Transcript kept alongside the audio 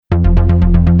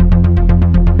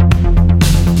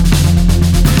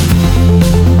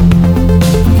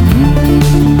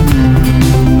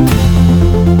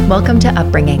Welcome to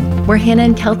Upbringing. We're Hannah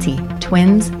and Kelty,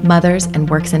 twins, mothers, and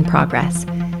works in progress.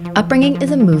 Upbringing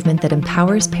is a movement that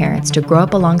empowers parents to grow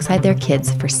up alongside their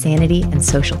kids for sanity and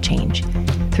social change.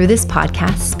 Through this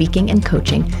podcast, speaking, and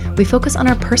coaching, we focus on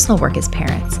our personal work as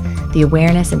parents, the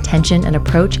awareness, intention, and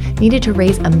approach needed to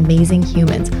raise amazing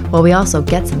humans, while we also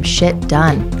get some shit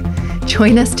done.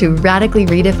 Join us to radically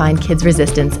redefine kids'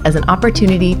 resistance as an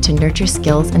opportunity to nurture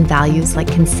skills and values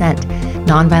like consent,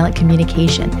 nonviolent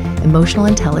communication, emotional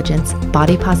intelligence,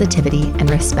 body positivity, and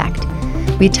respect.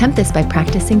 We attempt this by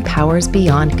practicing powers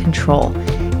beyond control,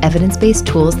 evidence-based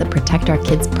tools that protect our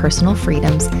kids' personal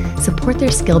freedoms, support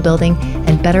their skill building,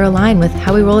 and better align with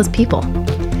how we roll as people.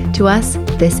 To us,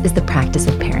 this is the practice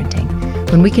of parenting,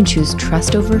 when we can choose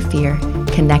trust over fear,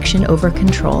 connection over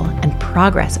control, and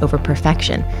progress over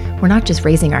perfection. We're not just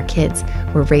raising our kids,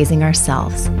 we're raising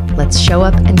ourselves. Let's show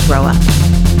up and grow up.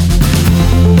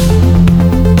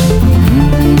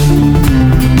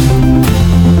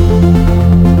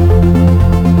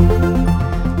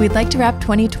 We'd like to wrap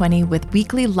 2020 with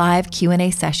weekly live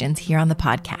Q&A sessions here on the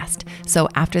podcast. So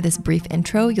after this brief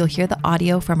intro, you'll hear the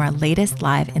audio from our latest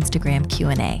live Instagram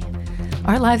Q&A.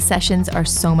 Our live sessions are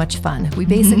so much fun. We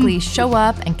basically show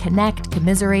up and connect,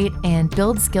 commiserate, and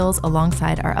build skills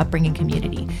alongside our upbringing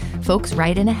community. Folks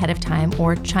write in ahead of time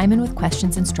or chime in with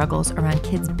questions and struggles around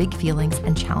kids' big feelings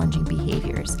and challenging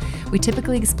behaviors. We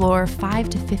typically explore 5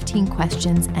 to 15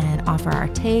 questions and offer our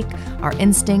take, our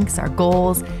instincts, our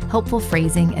goals, helpful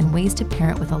phrasing, and ways to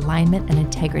parent with alignment and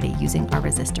integrity using our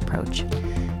resist approach.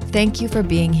 Thank you for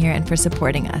being here and for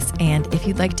supporting us. And if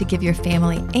you'd like to give your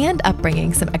family and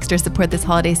upbringing some extra support this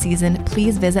holiday season,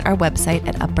 please visit our website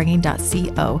at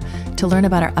upbringing.co to learn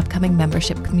about our upcoming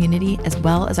membership community, as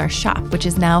well as our shop, which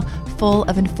is now full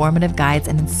of informative guides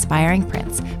and inspiring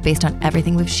prints based on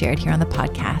everything we've shared here on the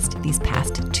podcast these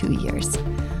past 2 years.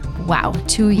 Wow,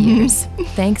 2 years.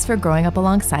 Thanks for growing up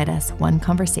alongside us, one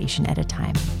conversation at a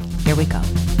time. Here we go.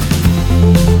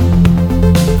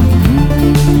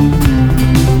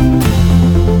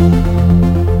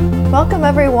 Welcome,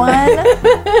 everyone.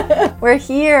 We're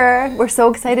here. We're so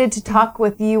excited to talk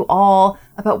with you all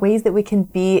about ways that we can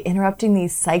be interrupting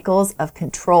these cycles of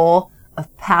control,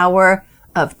 of power,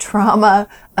 of trauma,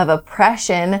 of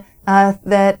oppression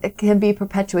that can be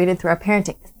perpetuated through our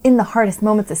parenting. In the hardest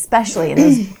moments, especially in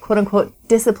those quote-unquote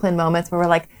discipline moments where we're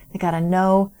like, they gotta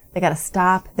know, they gotta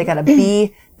stop, they gotta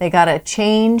be, they gotta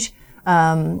change,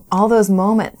 all those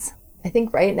moments. I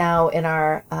think right now in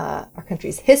our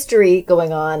country's history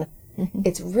going on,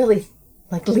 it's really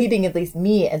like leading at least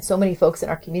me and so many folks in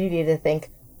our community to think,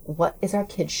 what is our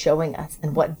kid showing us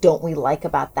and what don't we like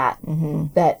about that?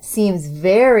 That seems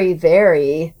very,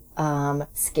 very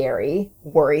scary,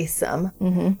 worrisome,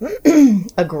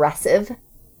 aggressive,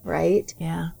 right?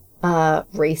 Yeah.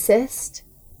 Racist,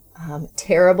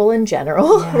 terrible in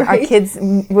general. Yeah. Right? Our kids,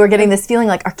 we're getting this feeling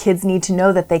like our kids need to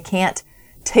know that they can't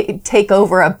take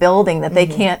over a building, that they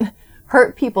can't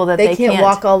hurt people, that they can't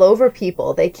walk all over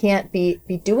people. They can't be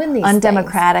doing these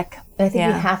undemocratic. things. And I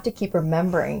think we have to keep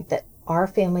remembering that our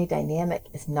family dynamic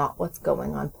is not what's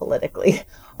going on politically.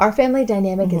 Our family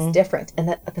dynamic is different, and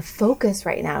that the focus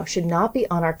right now should not be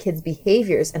on our kids'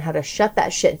 behaviors and how to shut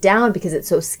that shit down because it's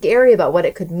so scary about what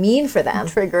it could mean for them.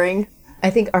 Triggering. I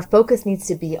think our focus needs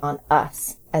to be on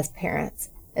us as parents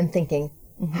and thinking,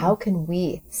 how can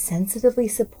we sensitively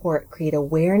support, create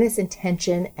awareness,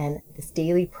 intention, and this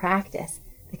daily practice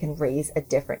that can raise a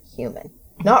different human?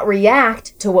 Not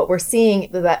react to what we're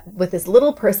seeing with this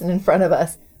little person in front of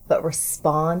us, but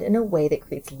respond in a way that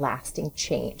creates lasting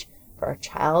change for our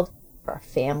child, for our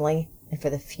family, and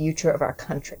for the future of our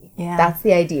country. Yeah. That's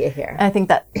the idea here. And I think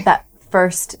that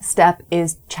first step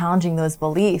is challenging those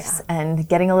beliefs and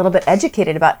getting a little bit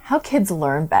educated about how kids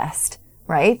learn best,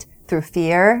 right? Through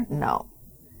fear? No.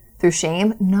 Through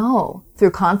shame? No.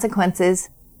 Through consequences?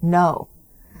 No.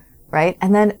 Right?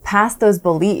 And then past those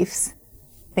beliefs,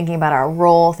 thinking about our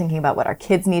role, thinking about what our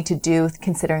kids need to do,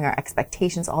 considering our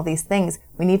expectations, all these things,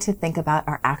 we need to think about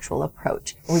our actual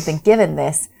approach. We've been given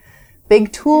this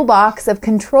big toolbox of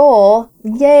control.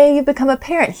 Yay, you've become a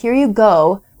parent. Here you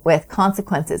go with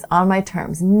consequences on my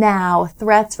terms. Now,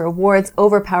 threats, rewards,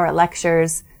 overpower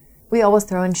lectures. We always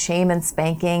throw in shame and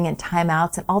spanking and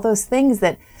timeouts and all those things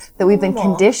that we've been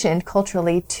conditioned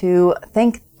culturally to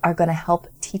think are going to help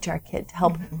teach our kid, to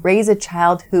help raise a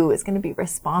child who is going to be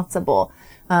responsible,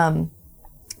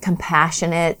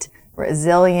 compassionate,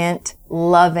 resilient,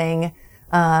 loving,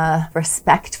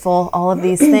 respectful, all of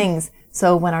these things.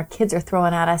 So when our kids are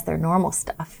throwing at us their normal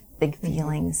stuff, big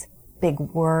feelings, big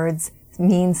words,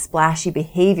 mean, splashy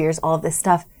behaviors, all of this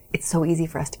stuff, it's so easy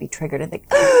for us to be triggered and think,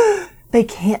 they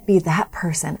can't be that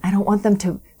person. I don't want them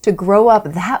to to grow up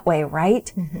that way,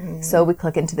 right? So we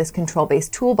click into this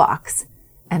control-based toolbox,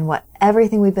 and what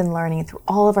everything we've been learning through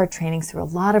all of our trainings, through a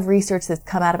lot of research that's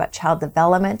come out about child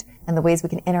development and the ways we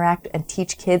can interact and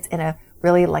teach kids in a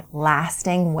really like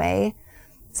lasting way,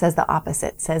 says the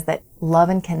opposite, says that love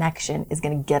and connection is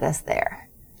going to get us there.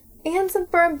 And some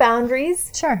firm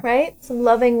boundaries. Sure. Right? Some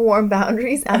loving, warm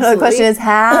boundaries. Absolutely. The question is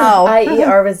how? I.e.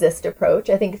 our resist approach.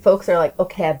 I think folks are like,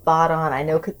 okay, I bought on. I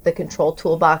know the control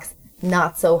toolbox,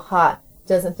 not so hot.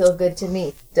 Doesn't feel good to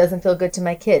me. Doesn't feel good to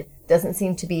my kid. Doesn't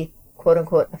seem to be, quote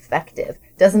unquote, effective.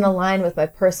 Doesn't align with my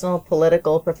personal,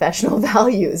 political, professional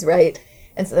values, right?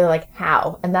 And so they're like,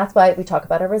 how? And that's why we talk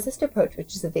about our resist approach,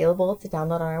 which is available to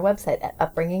download on our website at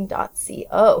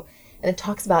upbringing.co. And it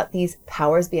talks about these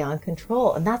powers beyond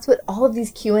control. And that's what all of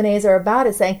these Q&As are about,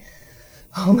 is saying,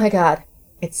 oh my God,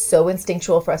 it's so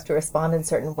instinctual for us to respond in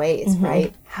certain ways,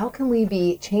 right? How can we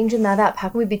be changing that up? How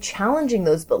can we be challenging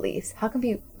those beliefs? How can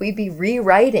we be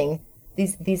rewriting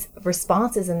these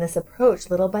responses in this approach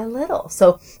little by little?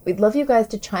 So we'd love you guys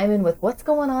to chime in with what's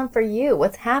going on for you,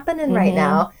 what's happening right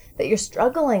now that you're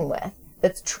struggling with,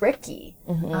 that's tricky,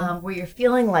 where you're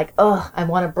feeling like, oh, I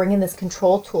want to bring in this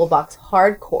control toolbox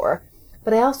hardcore,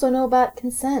 but I also know about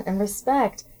consent and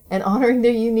respect and honoring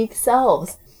their unique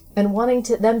selves and wanting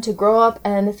them to grow up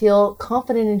and feel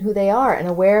confident in who they are and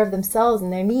aware of themselves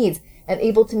and their needs and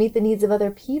able to meet the needs of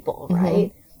other people,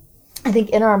 right? I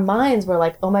think in our minds, we're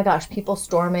like, oh my gosh, people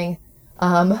storming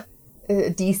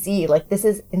DC, like this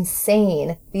is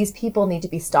insane. These people need to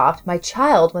be stopped. My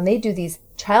child, when they do these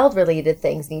child-related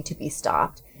things, need to be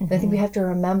stopped. And I think we have to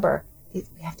remember, we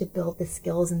have to build the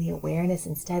skills and the awareness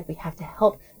instead. We have to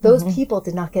help. Those people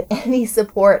did not get any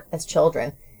support as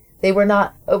children. They were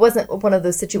not, it wasn't one of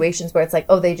those situations where it's like,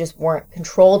 oh, they just weren't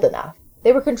controlled enough.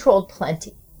 They were controlled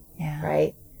plenty,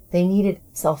 right? They needed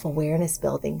self-awareness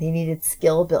building. They needed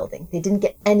skill building. They didn't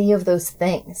get any of those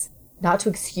things. Not to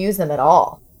excuse them at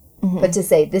all, but to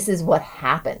say this is what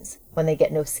happens when they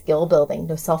get no skill building,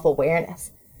 no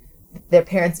self-awareness. Their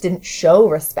parents didn't show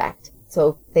respect,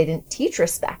 so they didn't teach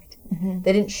respect.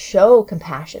 They didn't show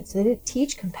compassion, so they didn't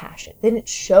teach compassion. They didn't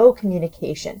show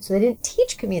communication, so they didn't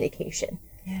teach communication.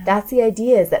 That's the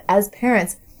idea, is that as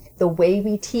parents, the way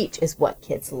we teach is what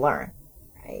kids learn,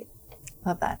 right?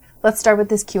 Love that. Let's start with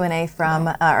this Q&A from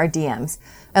our DMs.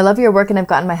 I love your work and I've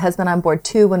gotten my husband on board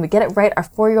too. When we get it right, our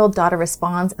 4-year-old daughter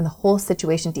responds and the whole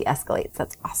situation de-escalates.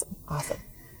 That's awesome. Awesome.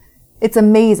 It's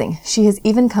amazing. She has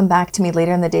even come back to me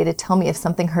later in the day to tell me if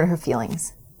something hurt her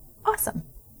feelings. Awesome.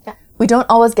 Yeah. We don't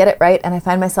always get it right and I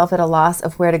find myself at a loss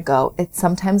of where to go. It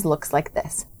sometimes looks like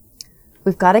this.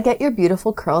 We've got to get your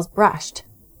beautiful curls brushed.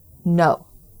 No.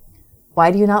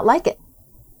 Why do you not like it?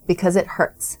 Because it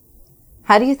hurts.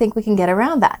 How do you think we can get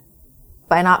around that?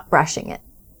 By not brushing it.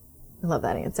 I love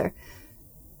that answer.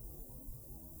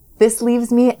 This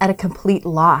leaves me at a complete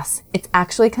loss. It's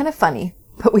actually kind of funny,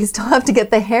 but we still have to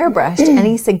get the hair brushed.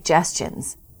 Any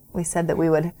suggestions? We said that we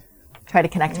would try to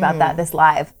connect about that this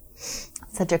live.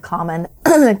 Such a common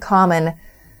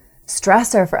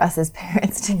stressor for us as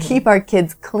parents to keep our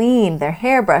kids clean, their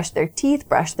hair brushed, their teeth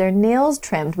brushed, their nails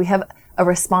trimmed. We have a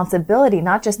responsibility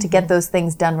not just to get those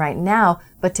things done right now,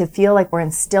 but to feel like we're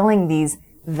instilling these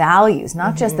values,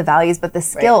 not just the values, but the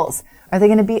skills. Are they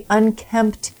going to be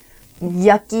unkempt,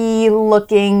 yucky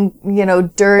looking,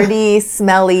 dirty,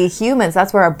 smelly humans?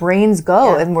 That's where our brains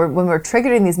go. And when we're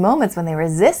triggered in these moments when they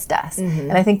resist us.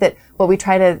 And I think that what we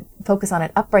try to focus on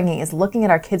at Upbringing is looking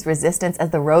at our kids' resistance as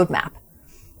the roadmap,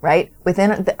 right?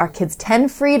 Within our kids' 10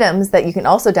 freedoms that you can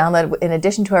also download in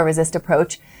addition to our resist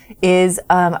approach is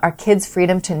our kids'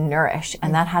 freedom to nourish.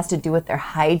 And that has to do with their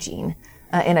hygiene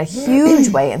in a huge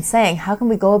way, and saying, how can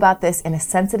we go about this in a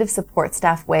sensitive support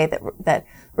staff way that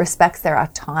respects their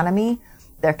autonomy,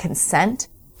 their consent,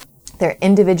 their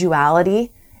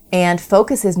individuality, and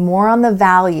focuses more on the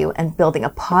value and building a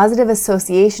positive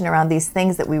association around these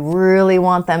things that we really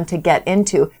want them to get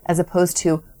into, as opposed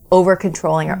to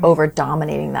over-controlling or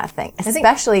over-dominating that thing,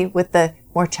 especially with the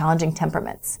more challenging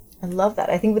temperaments. I love that.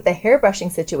 I think with the hair brushing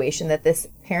situation that this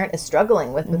parent is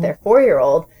struggling with their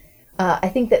 4-year-old, I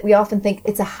think that we often think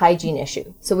it's a hygiene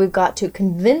issue. So we've got to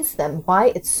convince them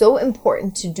why it's so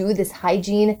important to do this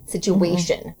hygiene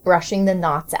situation, brushing the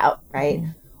knots out, right?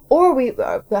 Or we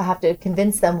have to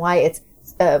convince them why it's,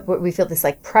 we feel this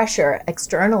like pressure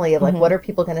externally of like, what are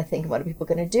people going to think? What are people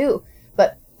going to do?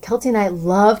 But Kelty and I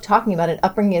love talking about it.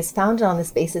 Upbringing is founded on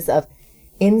this basis of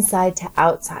inside to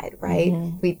outside, right?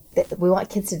 We want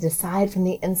kids to decide from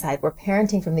the inside. We're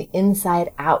parenting from the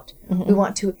inside out. We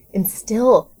want to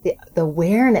instill the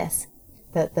awareness,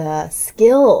 the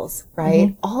skills,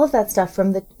 right? All of that stuff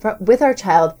with our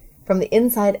child from the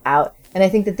inside out. And I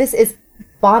think that this is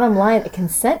bottom line a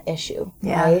consent issue,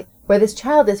 right? Where this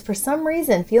child is for some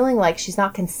reason feeling like she's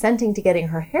not consenting to getting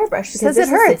her hair brushed because it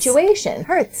hurts. Situation. It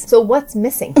hurts. So what's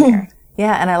missing here?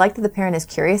 Yeah, and I like that the parent is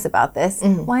curious about this.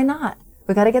 Why not?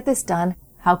 We got to get this done.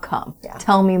 How come? Yeah.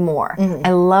 Tell me more.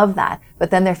 I love that.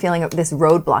 But then they're feeling this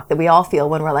roadblock that we all feel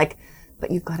when we're like,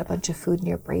 but you've got a bunch of food in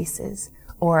your braces.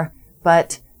 Or,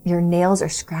 but your nails are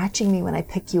scratching me when I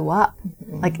pick you up.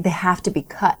 Like they have to be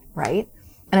cut, right?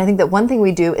 And I think that one thing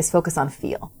we do is focus on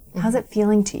feel. How's it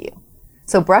feeling to you?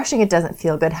 So brushing, it doesn't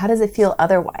feel good. How does it feel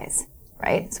otherwise,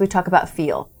 right? So we talk about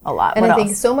feel a lot. And what I else?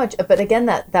 think so much, but again,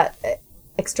 that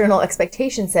external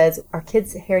expectation says our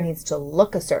kids' hair needs to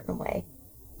look a certain way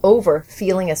over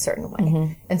feeling a certain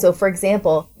way. And so, for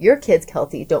example, your kids,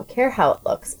 Kelty, don't care how it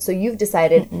looks. So you've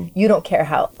decided you don't care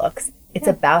how it looks. It's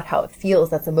about how it feels.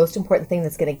 That's the most important thing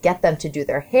that's going to get them to do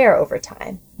their hair over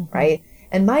time, right?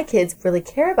 And my kids really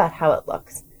care about how it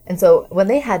looks. And so when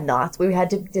they had knots, we had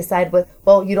to decide,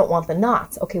 well, you don't want the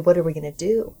knots. Okay, what are we going to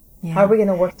do? Yeah. How are we going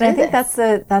to work through this? And I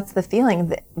think that's the feeling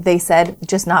that they said,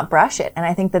 just not brush it. And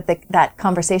I think that that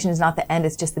conversation is not the end,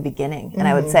 it's just the beginning. And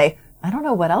I would say, I don't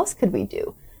know, what else could we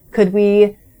do? Could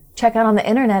we check out on the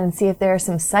internet and see if there are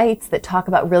some sites that talk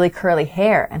about really curly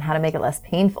hair and how to make it less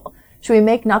painful? Should we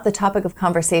make not the topic of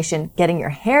conversation getting your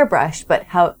hair brushed, but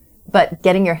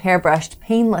getting your hair brushed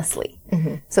painlessly?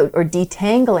 So, or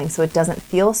detangling so it doesn't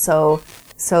feel so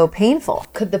painful.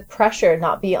 Could the pressure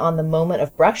not be on the moment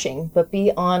of brushing, but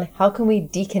be on how can we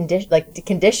decondition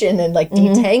and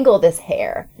detangle this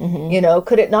hair? You know,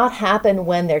 could it not happen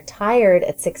when they're tired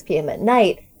at 6 p.m. at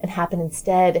night and happen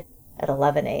instead at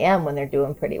 11 a.m. when they're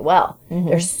doing pretty well?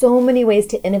 There's so many ways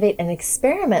to innovate and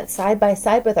experiment side by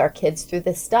side with our kids through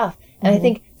this stuff. And I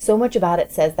think so much about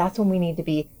it says that's when we need to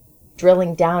be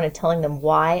drilling down and telling them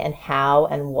why and how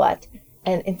and what.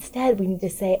 And instead, we need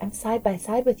to say, I'm side by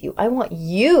side with you. I want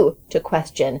you to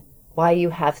question why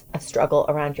you have a struggle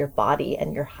around your body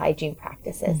and your hygiene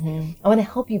practices. I want to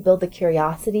help you build the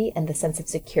curiosity and the sense of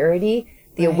security,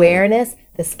 the awareness,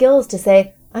 the skills to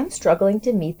say, I'm struggling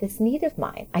to meet this need of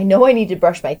mine. I know I need to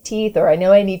brush my teeth, or I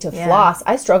know I need to floss.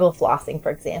 I struggle flossing, for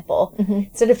example.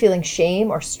 Instead of feeling shame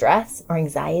or stress or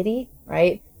anxiety,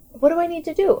 right? What do I need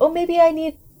to do? Oh, maybe I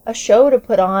need a show to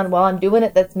put on while I'm doing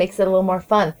it that makes it a little more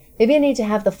fun. Maybe I need to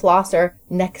have the flosser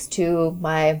next to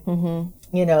my,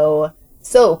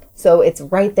 soap, so it's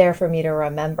right there for me to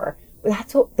remember.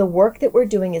 That's what the work that we're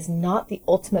doing is not the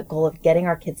ultimate goal of getting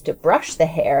our kids to brush the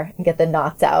hair and get the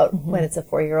knots out when it's a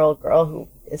 4-year-old girl who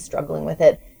is struggling with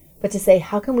it, but to say,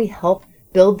 how can we help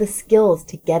build the skills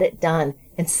to get it done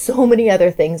and so many other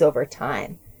things over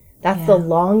time? That's the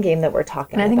long game that we're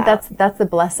talking about. And I think that's the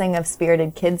blessing of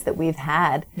spirited kids that we've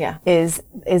had. Is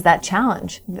that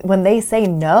challenge. When they say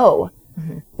no,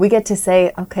 we get to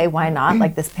say, okay, why not,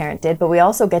 like this parent did, but we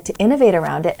also get to innovate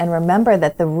around it and remember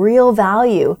that the real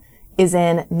value is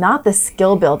in not the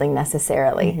skill building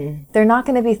necessarily. They're not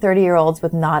going to be 30-year-olds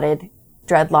with knotted,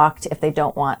 dreadlocked if they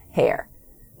don't want hair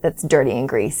that's dirty and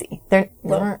greasy. They're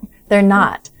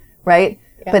not, right?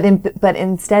 But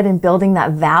instead in building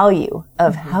that value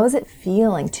of how's it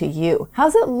feeling to you?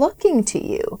 How's it looking to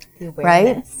you?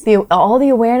 Right? All the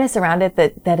awareness around it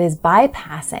that is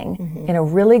bypassing in a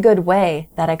really good way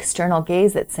that external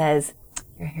gaze that says,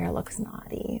 your hair looks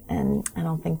knotty and I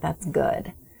don't think that's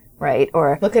good. Right?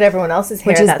 Or look at everyone else's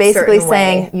hair. Which is basically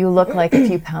saying you look like a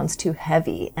few pounds too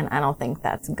heavy and I don't think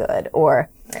that's good. Or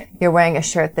you're wearing a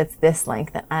shirt that's this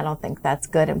length and I don't think that's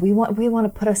good. And we want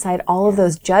to put aside all of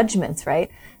those judgments, right?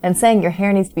 And saying your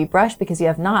hair needs to be brushed because you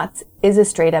have knots is a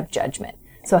straight up judgment.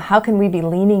 So how can we be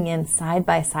leaning in side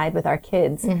by side with our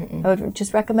kids? I would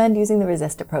just recommend using the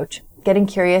resist approach, getting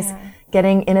curious,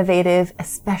 getting innovative,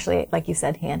 especially like you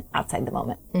said, Han, outside the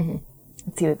moment.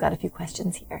 Let's see, we've got a few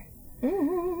questions here.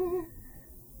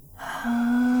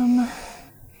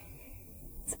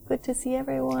 It's good to see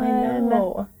everyone. I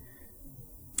know.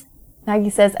 Maggie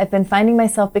says, I've been finding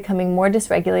myself becoming more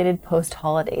dysregulated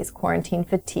post-holidays, quarantine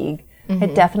fatigue. I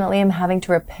definitely am having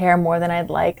to repair more than I'd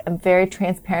like. I'm very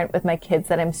transparent with my kids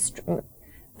that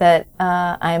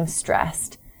I'm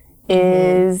stressed.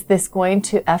 Is this going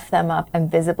to F them up? I'm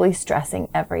visibly stressing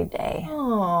every day.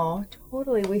 Oh,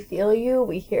 totally. We feel you.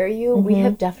 We hear you. We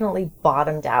have definitely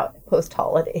bottomed out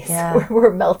post-holidays.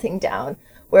 We're melting down.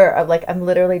 Where I'm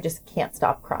literally just can't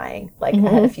stop crying. Like I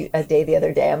had a day the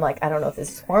other day. I'm like, I don't know if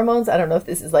this is hormones. I don't know if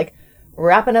this is like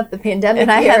wrapping up the pandemic. And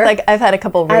I've had a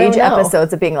couple rage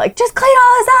episodes of being like, just clean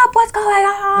all this up. What's going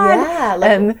on? Yeah.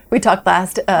 And we talked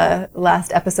last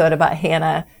episode about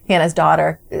Hannah's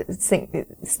daughter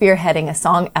spearheading a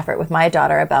song effort with my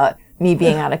daughter about me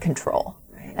being out of control.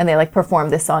 and they like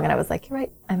performed this song and I was like, you're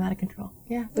right, I'm out of control.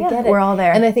 Yeah, we get it. We're all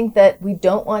there. And I think that we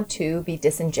don't want to be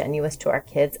disingenuous to our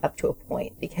kids up to a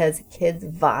point, because kids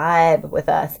vibe with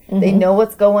us. They know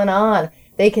what's going on.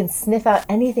 They can sniff out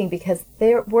anything because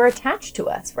we're attached to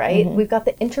us, right? We've got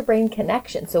the interbrain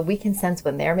connection, so we can sense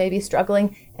when they're maybe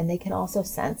struggling, and they can also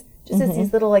sense, just as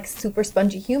these little like super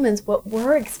spongy humans, what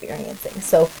we're experiencing.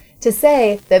 So to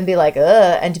say, then be like,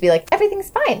 and to be like, everything's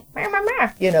fine.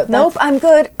 You know, Nope, I'm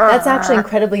good. That's actually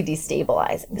incredibly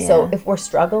destabilizing. Yeah. So if we're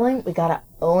struggling, we gotta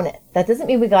own it. That doesn't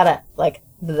mean we gotta like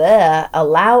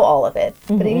allow all of it,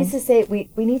 but it needs to say we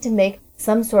need to make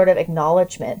some sort of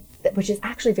acknowledgement, which is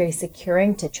actually very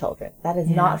securing to children. That is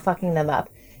not fucking them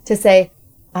up. To say,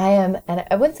 I am, and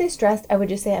I wouldn't say stressed, I would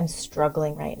just say I'm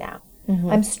struggling right now.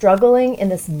 I'm struggling in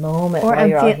this moment while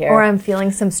you're all here. Or I'm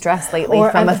feeling some stress lately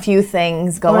from a few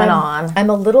things going on. I'm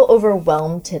a little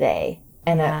overwhelmed today,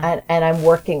 and I'm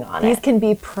working on it. These can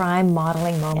be prime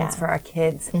modeling moments for our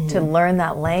kids to learn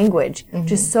that language,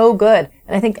 which is so good.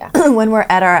 And I think when we're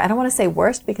at our, I don't want to say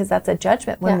worst because that's a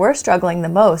judgment, when we're struggling the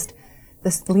most,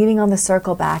 this leaning on the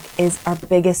circle back is our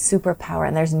biggest superpower,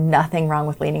 and there's nothing wrong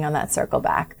with leaning on that circle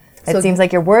back. It seems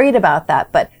like you're worried about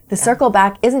that, but the circle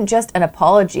back isn't just an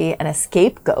apology and a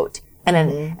scapegoat and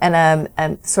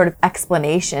a sort of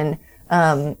explanation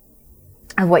of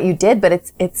what you did, but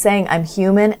it's saying I'm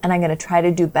human and I'm going to try to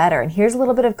do better. And here's a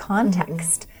little bit of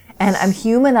context, and I'm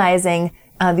humanizing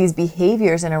these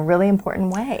behaviors in a really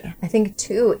important way. I think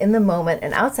too, in the moment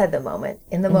and outside the moment,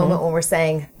 in the moment when we're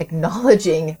saying,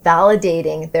 acknowledging,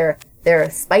 validating their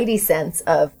spidey sense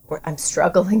of, I'm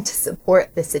struggling to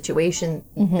support this situation,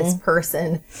 this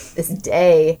person, this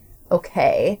day,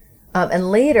 okay. And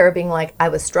later being like, I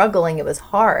was struggling, it was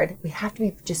hard. We have to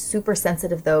be just super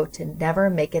sensitive though to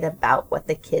never make it about what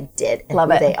the kid did and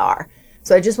who they are.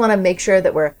 So I just want to make sure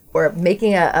that we're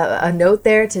making a note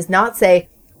there to not say,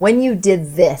 when you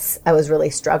did this, I was really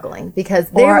struggling,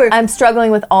 because I'm struggling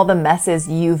with all the messes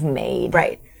you've made.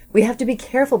 Right. We have to be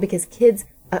careful because kids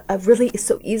really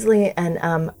so easily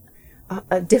and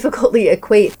difficultly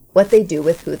equate what they do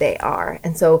with who they are.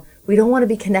 And so we don't want to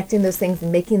be connecting those things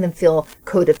and making them feel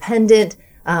codependent,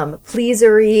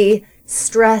 pleasery,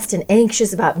 stressed and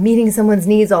anxious about meeting someone's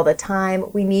needs all the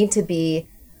time. We need to be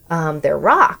their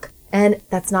rock. And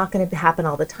that's not going to happen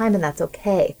all the time, and that's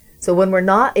okay. So when we're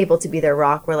not able to be their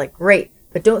rock, we're like, great,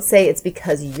 but don't say it's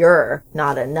because you're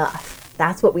not enough.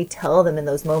 That's what we tell them in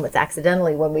those moments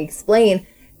accidentally when we explain,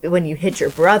 when you hit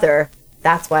your brother,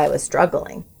 that's why I was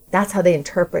struggling. That's how they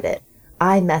interpret it.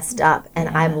 I messed up and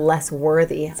I'm less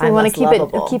worthy. So we want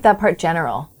to keep that part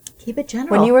general. Keep it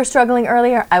general. When you were struggling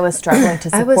earlier, I was struggling to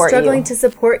support you. I was struggling to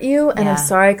support you, and I'm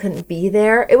sorry I couldn't be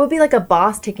there. It would be like a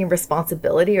boss taking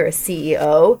responsibility, or a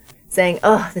CEO saying,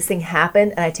 oh, this thing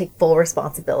happened and I take full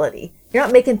responsibility. You're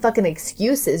not making fucking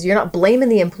excuses. You're not blaming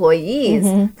the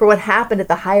employees for what happened at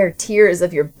the higher tiers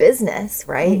of your business,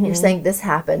 right? You're saying this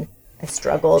happened. I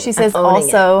struggled. She says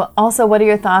also, what are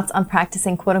your thoughts on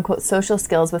practicing quote unquote social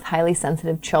skills with highly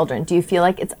sensitive children? Do you feel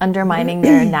like it's undermining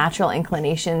their natural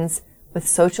inclinations with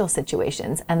social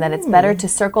situations, and that it's better to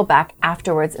circle back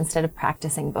afterwards instead of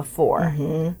practicing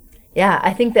before? Yeah,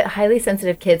 I think that highly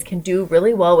sensitive kids can do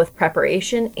really well with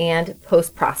preparation and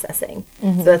post-processing.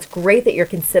 So that's great that you're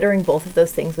considering both of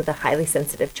those things with a highly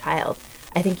sensitive child.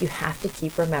 I think you have to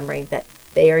keep remembering that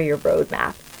they are your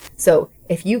roadmap. So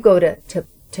if you go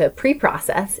to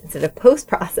pre-process instead of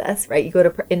post-process, right? You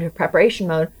go into preparation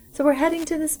mode. So we're heading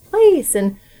to this place,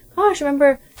 and gosh,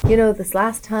 remember, this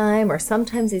last time, or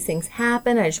sometimes these things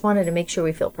happen. I just wanted to make sure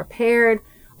we feel prepared.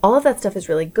 All of that stuff is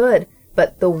really good.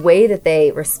 But the way that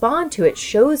they respond to it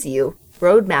shows you,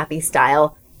 roadmappy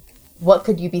style, what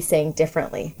could you be saying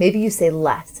differently? Maybe you say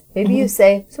less. Maybe you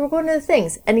say, so we're going to the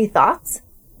things. Any thoughts?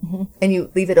 And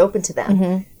you leave it open to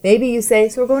them. Maybe you say,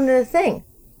 so we're going to the thing.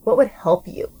 What would help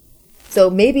you? So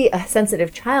maybe a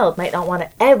sensitive child might not want to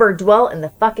ever dwell in the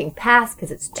fucking past because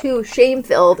it's too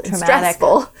shame-filled and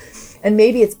stressful. And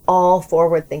maybe it's all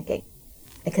forward thinking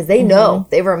because they know,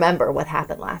 they remember what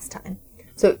happened last time.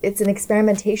 So it's an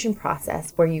experimentation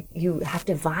process where you have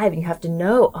to vibe and you have to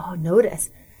notice.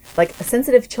 Like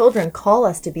sensitive children call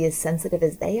us to be as sensitive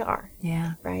as they are.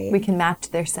 Yeah. Right. We can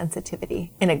match their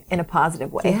sensitivity in a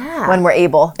positive way. Yeah. When we're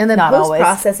able. And then not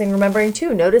post-processing, remembering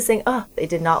too, noticing, they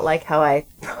did not like how I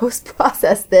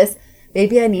post-processed this.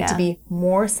 Maybe I need to be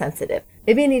more sensitive.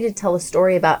 Maybe I need to tell a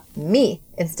story about me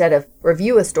instead of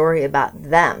review a story about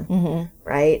them.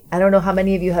 Right? I don't know how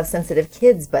many of you have sensitive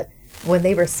kids, but when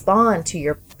they respond to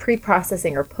your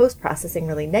pre-processing or post-processing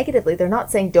really negatively, they're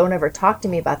not saying, don't ever talk to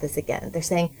me about this again. They're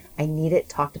saying, I need it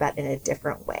talked about in a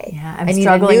different way. Yeah, I'm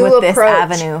struggling with this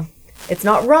avenue. It's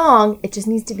not wrong. It just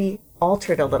needs to be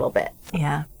altered a little bit.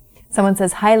 Yeah. Someone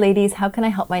says, "Hi ladies, how can I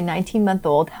help my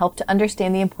 19-month-old help to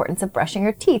understand the importance of brushing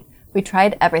her teeth? We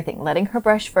tried everything, letting her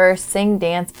brush first, sing,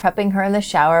 dance, prepping her in the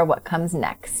shower. What comes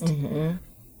next?" Mm-hmm.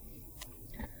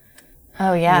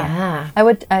 Oh, yeah.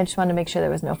 I just wanted to make sure there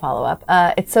was no follow-up.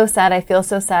 It's so sad. I feel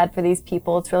so sad for these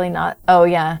people. It's really not. Oh,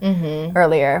 yeah. Mm-hmm.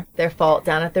 Earlier. Their fault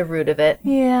down at the root of it.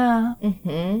 Yeah.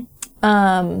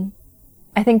 Mm-hmm.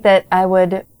 I think that I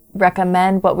would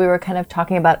recommend what we were kind of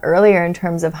talking about earlier in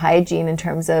terms of hygiene, in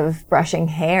terms of brushing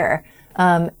hair.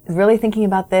 Really thinking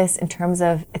about this in terms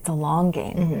of it's a long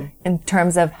game, in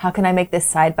terms of how can I make this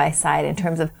side by side, in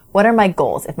terms of what are my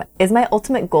goals? Is my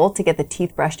ultimate goal to get the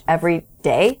teeth brushed every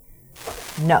day?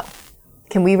 No.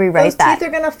 Can we rewrite that? Those teeth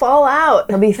are going to fall out.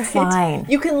 They'll be fine.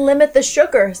 You can limit the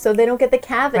sugar so they don't get the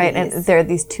cavities. Right, and there are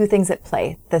these two things at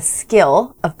play. The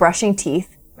skill of brushing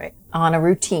teeth on a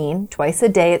routine, twice a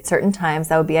day at certain times,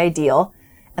 that would be ideal.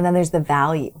 And then there's the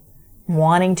value.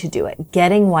 Wanting to do it,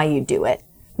 getting why you do it,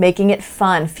 making it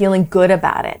fun, feeling good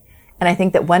about it. And I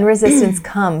think that when resistance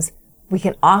comes, we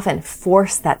can often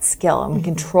force that skill and we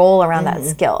control around that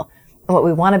skill. And what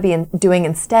we want to be doing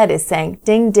instead is saying,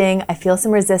 ding, ding, I feel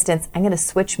some resistance. I'm going to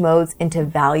switch modes into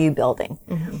value building.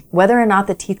 Whether or not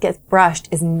the teeth gets brushed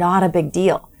is not a big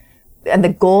deal. And the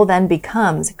goal then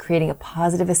becomes creating a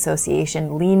positive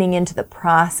association, leaning into the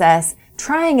process,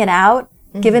 trying it out,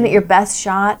 giving it your best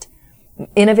shot,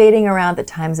 innovating around the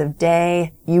times of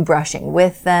day, you brushing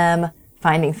with them,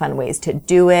 finding fun ways to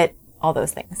do it, all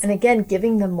those things. And again,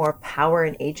 giving them more power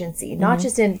and agency, not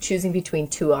just in choosing between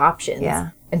two options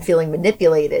and feeling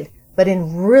manipulated, but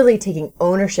in really taking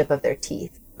ownership of their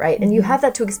teeth, right? And you have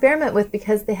that to experiment with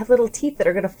because they have little teeth that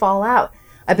are going to fall out.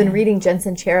 I've been reading Jen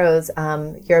Sincero's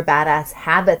You're a Badass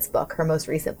Habits book, her most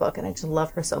recent book, and I just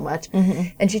love her so much.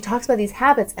 And she talks about these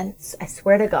habits, and I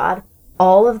swear to God,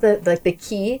 all of the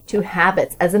key to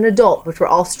habits as an adult, which we're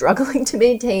all struggling to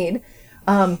maintain,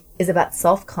 is about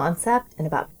self-concept and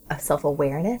about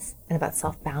self-awareness and about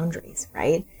self-boundaries,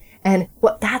 right? And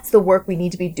that's the work we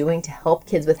need to be doing to help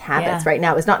kids with habits right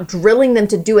now. Is not drilling them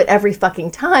to do it every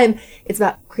fucking time. It's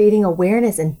about creating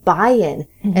awareness and buy-in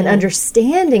and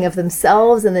understanding of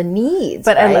themselves and the needs.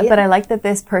 But right? I like that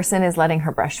this person is letting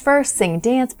her brush first, sing,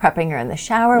 dance, prepping her in the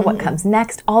shower, what comes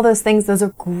next, all those things. Those are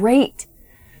great.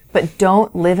 But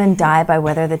don't live and die by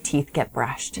whether the teeth get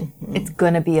brushed. It's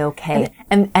going to be okay.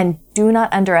 And do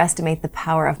not underestimate the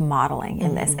power of modeling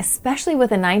in this, especially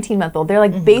with a 19-month-old. They're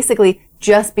like basically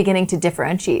just beginning to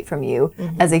differentiate from you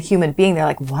as a human being. They're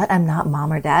like, what? I'm not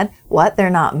mom or dad? What? They're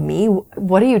not me?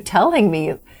 What are you telling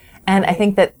me? And I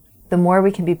think that the more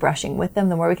we can be brushing with them,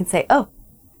 the more we can say, oh,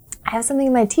 I have something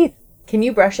in my teeth. Can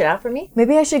you brush it out for me?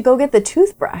 Maybe I should go get the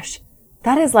toothbrush.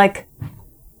 That is like...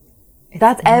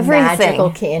 That's everything.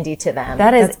 Magical candy to them.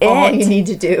 That's all you need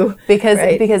to do.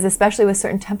 Because especially with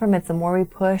certain temperaments, the more we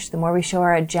push, the more we show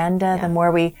our agenda, the more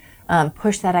we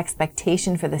push that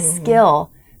expectation for the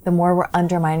skill, the more we're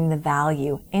undermining the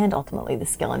value and ultimately the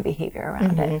skill and behavior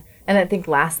around it. And I think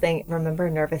last thing, remember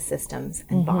nervous systems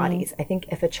and bodies. I think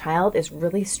if a child is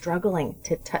really struggling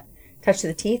to touch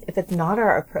the teeth, if it's not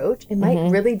our approach, it might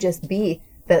really just be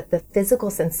the physical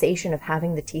sensation of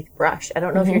having the teeth brushed. I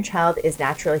don't know if your child is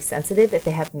naturally sensitive, if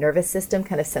they have nervous system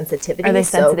kind of sensitivity. Are they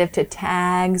sensitive to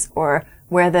tags or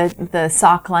where the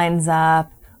sock lines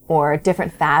up or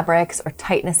different fabrics or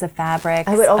tightness of fabrics?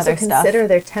 I would also consider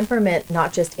their temperament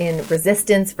not just in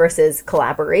resistance versus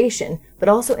collaboration, but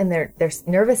also in their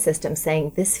nervous system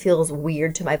saying, this feels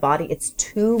weird to my body. It's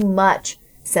too much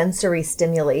sensory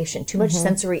stimulation, too much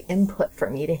sensory input for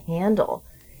me to handle.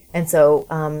 And so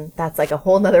that's like a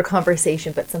whole nother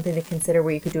conversation, but something to consider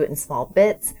where you could do it in small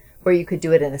bits, where you could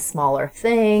do it in a smaller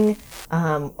thing,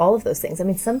 all of those things. I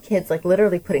mean, some kids, like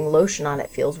literally putting lotion on it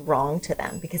feels wrong to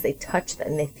them because they touch it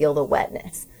and they feel the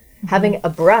wetness. Having a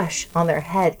brush on their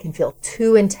head can feel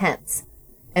too intense.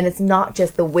 And it's not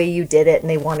just the way you did it and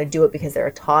they want to do it because they're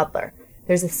a toddler.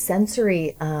 There's a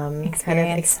sensory kind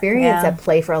of experience at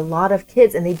play for a lot of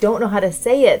kids, and they don't know how to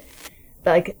say it.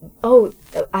 Like, oh,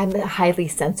 I'm highly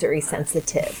sensory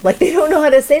sensitive. Like, they don't know how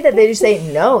to say that. They just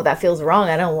say, no, that feels wrong.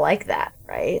 I don't like that,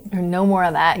 right? Or no more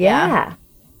of that. Yeah.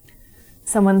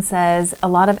 Someone says, a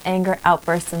lot of anger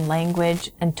outbursts in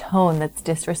language and tone that's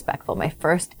disrespectful. My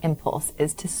first impulse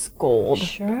is to scold.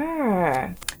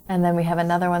 Sure. And then we have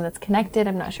another one that's connected.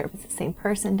 I'm not sure if it's the same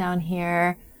person down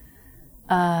here.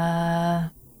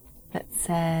 That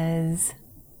says,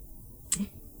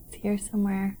 it's here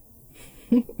somewhere.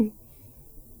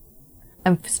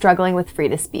 I'm struggling with free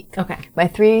to speak. Okay. My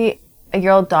 3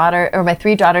 3-year-old daughter, or my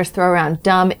 3 daughters throw around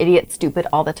dumb, idiot, stupid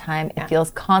all the time. It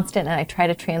feels constant, and I try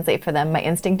to translate for them. My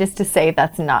instinct is to say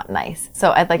that's not nice.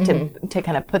 So I'd like to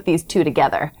kind of put these two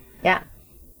together. Yeah.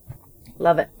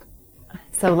 Love it.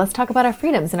 So let's talk about our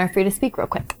freedoms and our free to speak real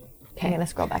quick. Okay, I'm going to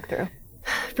scroll back through.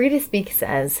 Free to speak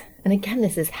says, and again,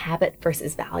 this is habit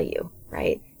versus value,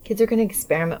 right? Kids are going to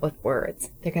experiment with words.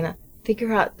 They're going to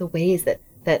figure out the ways that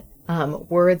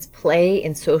words play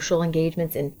in social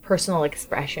engagements and personal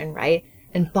expression, right?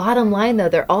 And bottom line, though,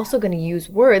 they're also going to use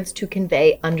words to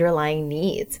convey underlying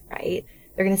needs, right?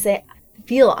 They're going to say,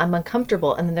 feel I'm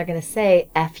uncomfortable, and then they're going to say,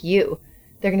 F you.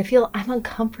 They're going to feel I'm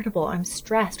uncomfortable, I'm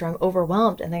stressed, or I'm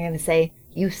overwhelmed, and they're going to say,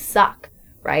 you suck,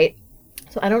 right?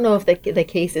 So I don't know if the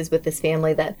case is with this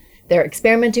family that they're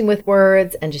experimenting with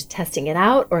words and just testing it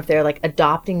out, or if they're like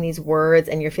adopting these words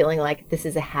and you're feeling like this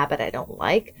is a habit I don't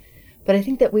like. But I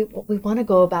think that we want to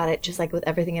go about it just like with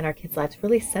everything in our kids' lives,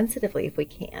 really sensitively if we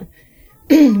can.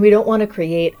 We don't want to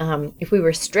create, if we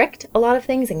restrict a lot of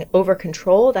things and over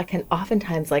control, that can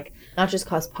oftentimes like not just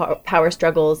cause power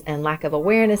struggles and lack of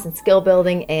awareness and skill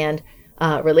building and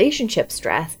relationship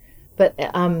stress, but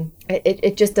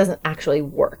it just doesn't actually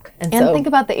work. And so think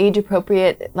about the age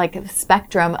appropriate like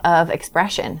spectrum of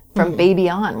expression from baby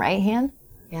on, right, Han?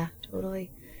 Yeah,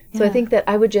 totally. So I think that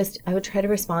I would try to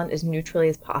respond as neutrally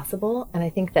as possible. And I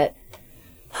think that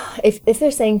if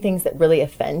they're saying things that really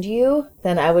offend you,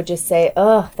 then I would just say,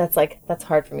 oh, that's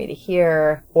hard for me to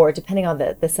hear. Or depending on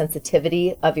the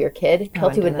sensitivity of your kid,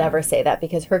 Kelty would never say that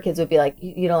because her kids would be like,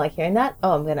 you don't like hearing that?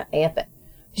 Oh, I'm going to amp it.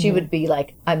 She would be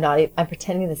like, I'm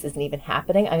pretending this isn't even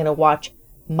happening. I'm going to watch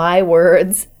my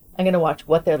words. I'm going to watch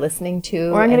what they're listening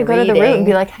to. Or I'm going to go to the room and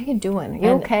be like, how you doing? Are you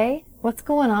okay? What's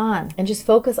going on? And just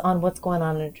focus on what's going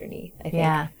on underneath, I think.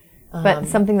 Yeah. But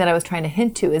something that I was trying to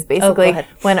hint to is basically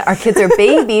when our kids are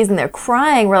babies and they're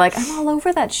crying, we're like, I'm all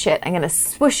over that shit. I'm going to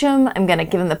swoosh them. I'm going to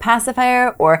give them the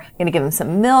pacifier, or I'm going to give them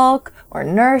some milk or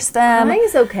nurse them.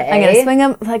 Crying's okay. I'm going to swing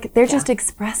them. Like they're just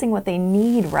expressing what they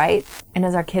need, right? And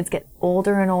as our kids get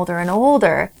older and older and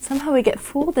older, somehow we get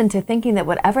fooled into thinking that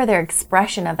whatever their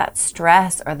expression of that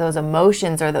stress or those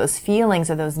emotions or those feelings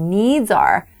or those needs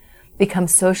are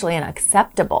becomes socially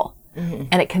unacceptable.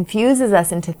 And it confuses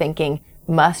us into thinking,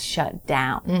 must shut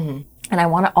down. And I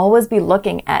want to always be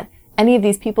looking at any of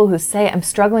these people who say, I'm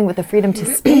struggling with the freedom to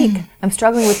speak. I'm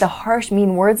struggling with the harsh,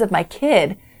 mean words of my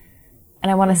kid.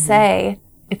 And I want to say,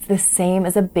 it's the same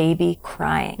as a baby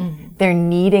crying. They're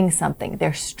needing something.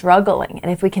 They're struggling.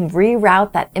 And if we can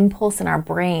reroute that impulse in our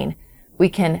brain, we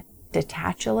can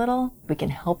detach a little. We can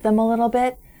help them a little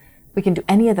bit. We can do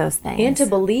any of those things. And to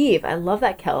believe, I love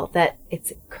that, Kel, that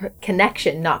it's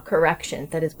connection, not correction,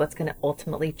 that is what's going to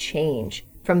ultimately change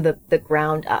from the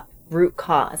ground up, root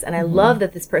cause. And I love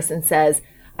that this person says,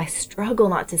 I struggle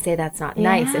not to say that's not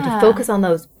nice, and to focus on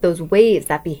those waves,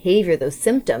 that behavior, those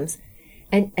symptoms.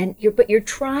 But you're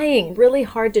trying really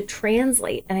hard to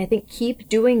translate. And I think keep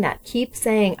doing that. Keep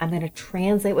saying, I'm going to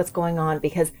translate what's going on,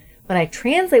 because when I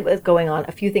translate what's going on,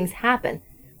 a few things happen.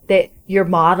 That you're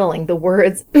modeling the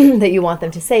words that you want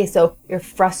them to say. So you're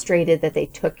frustrated that they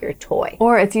took your toy.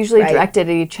 Or it's usually directed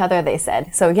at each other, they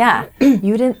said. So yeah,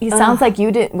 it sounds like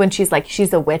you didn't, when she's like,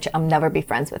 she's a witch, I'll never be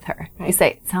friends with her. Right. You say,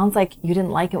 it sounds like you didn't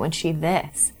like it when she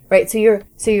this. Right. So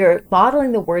you're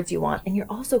modeling the words you want, and you're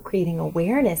also creating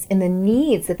awareness in the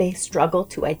needs that they struggle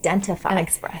to identify and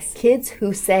express. Kids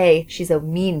who say she's a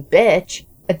mean bitch,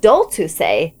 adults who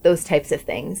say those types of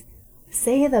things,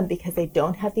 say them because they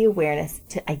don't have the awareness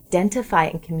to identify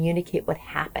and communicate what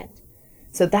happened.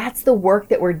 So that's the work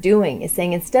that we're doing, is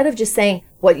saying, instead of just saying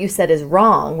what you said is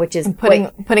wrong, which is putting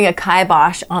a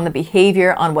kibosh on the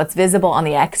behavior, on what's visible, on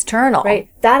the external. Right.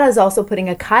 That is also putting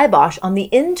a kibosh on the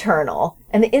internal.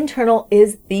 And the internal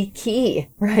is the key,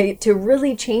 right, to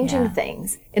really changing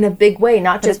things in a big way,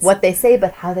 not just what they say,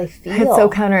 but how they feel. It's so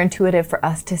counterintuitive for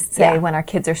us to say when our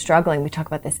kids are struggling. We talk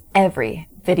about this every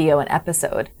video and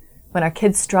episode. When our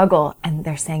kids struggle and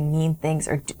they're saying mean things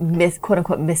or quote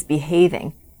unquote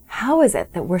misbehaving, how is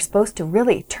it that we're supposed to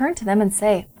really turn to them and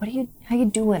say, how you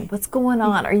doing? What's going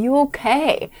on? Are you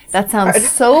okay? That sounds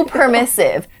so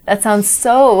permissive. That sounds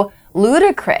so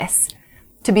ludicrous,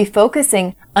 to be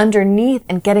focusing underneath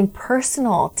and getting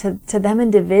personal to them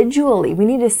individually. We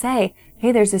need to say,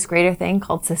 hey, there's this greater thing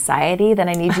called society that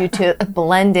I need you to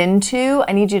blend into.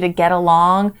 I need you to get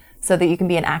along so that you can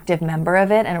be an active member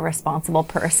of it and a responsible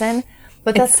person.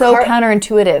 But that's so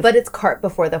counterintuitive. But it's cart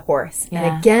before the horse. Yeah.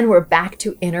 And again, we're back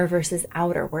to inner versus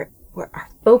outer. Where our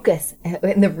focus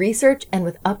in the research and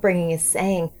with upbringing is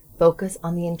saying, focus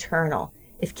on the internal.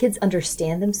 If kids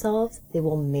understand themselves, they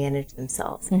will manage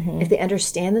themselves. If they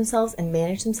understand themselves and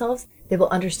manage themselves, They will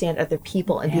understand other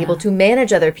people and be able to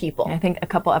manage other people. I think a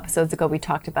couple episodes ago we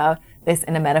talked about this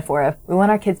in a metaphor of we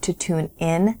want our kids to tune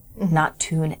in, not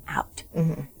tune out.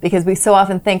 Because we so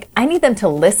often think, I need them to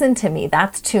listen to me.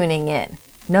 That's tuning in.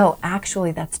 No,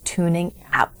 actually, that's tuning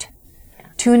out.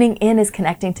 Tuning in is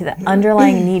connecting to the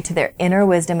underlying need, to their inner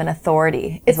wisdom and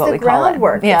authority, is what we call it. It's the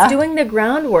groundwork. It's doing the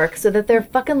groundwork so that they're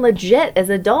fucking legit as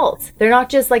adults. They're not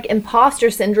just like imposter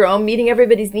syndrome, meeting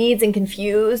everybody's needs and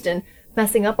confused and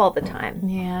messing up all the time.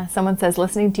 Yeah. Someone says,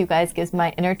 listening to you guys gives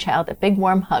my inner child a big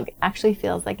warm hug. It actually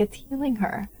feels like it's healing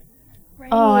her. Right.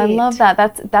 Oh, I love that.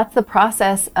 That's the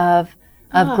process of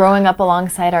growing up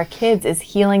alongside our kids, is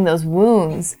healing those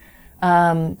wounds,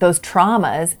 those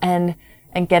traumas, and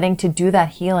getting to do that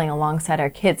healing alongside our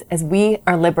kids. As we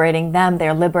are liberating them,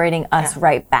 they're liberating us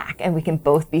right back, and we can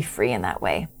both be free in that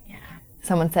way. Yeah.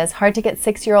 Someone says, hard to get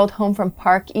 6-year-old home from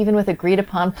park, even with agreed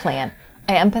upon plan.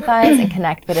 I empathize and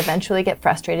connect, but eventually get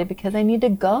frustrated because I need to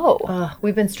go.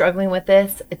 We've been struggling with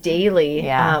this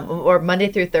daily, or Monday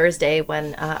through Thursday,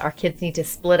 when our kids need to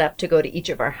split up to go to each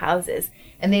of our houses.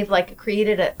 And they've like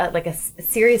created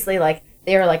seriously, like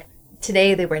they are like,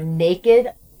 today they were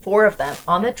naked, 4 of them,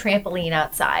 on the trampoline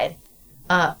outside,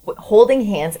 holding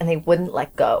hands, and they wouldn't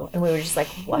let go. And we were just like,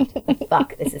 what the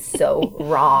fuck? This is so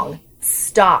wrong.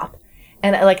 Stop.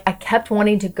 And I kept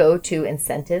wanting to go to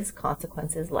incentives,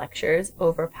 consequences, lectures,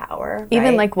 overpower. Even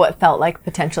right? like what felt like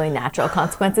potentially natural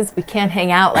consequences. We can't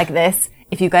hang out like this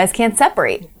if you guys can't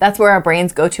separate. That's where our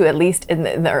brains go to, at least in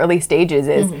the early stages,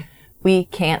 is we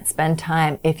can't spend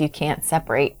time if you can't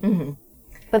separate.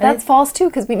 But that's false too,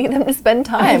 because we need them to spend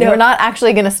time. We're not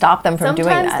actually going to stop them from doing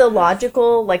that. Sometimes the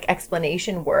logical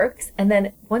explanation works, and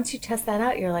then once you test that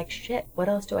out, you're like, shit, what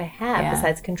else do I have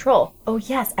besides control? Oh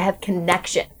yes, I have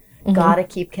connection. Gotta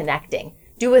keep connecting.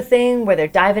 Do a thing where they're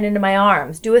diving into my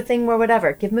arms. Do a thing where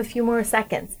whatever. Give them a few more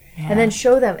seconds. And then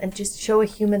show them, and just show a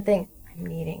human thing. I'm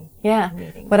needing.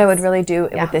 What I would really do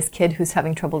with this kid who's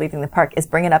having trouble leaving the park is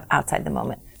bring it up outside the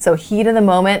moment. So heat of the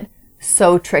moment,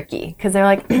 so tricky. Because they're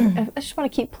like, I just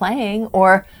want to keep playing.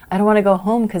 Or I don't want to go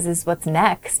home because this is what's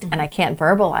next. And I can't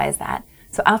verbalize that.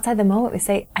 So outside the moment, we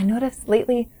say, I noticed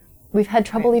lately we've had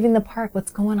trouble leaving the park.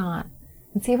 What's going on?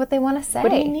 And see what they want to say.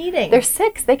 What are you needing? They're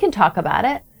 6. They can talk about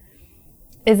it.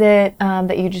 Is it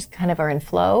that you just kind of are in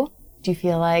flow? Do you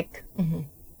feel like,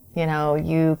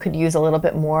 you could use a little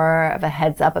bit more of a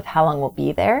heads up of how long we'll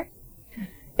be there?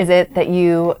 Is it that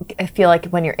you feel like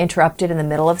when you're interrupted in the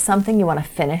middle of something, you want to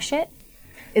finish it?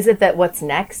 Is it that what's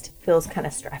next feels kind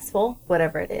of stressful,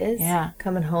 whatever it is? Yeah.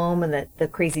 Coming home and the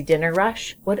crazy dinner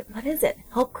rush. What is it?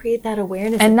 Help create that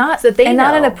awareness. And not so that they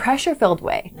not know. in a pressure-filled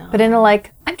way, but in a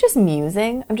I'm just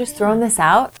musing. I'm just throwing this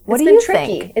out. What do been you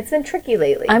tricky. think? It's been tricky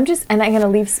lately. And I'm going to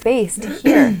leave space to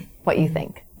hear what you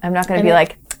think. I'm not going to be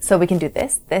like, so we can do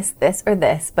this, or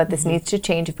this, but this needs to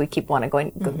change if we keep wanting to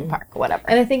go to the park, whatever.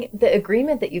 And I think the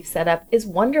agreement that you've set up is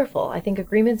wonderful. I think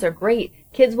agreements are great.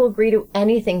 Kids will agree to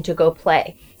anything to go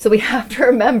play. So we have to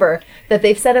remember that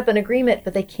they've set up an agreement,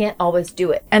 but they can't always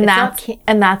do it. And that's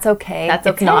okay. That's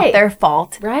okay. It's not their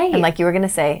fault. Right. And like you were going to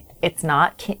say, it's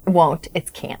not, won't,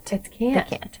 it's can't. It's can't.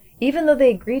 They can't. Even though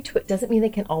they agree to it, doesn't mean they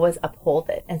can always uphold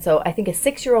it. And so I think a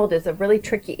 6-year-old is a really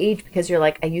tricky age because you're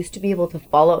like, I used to be able to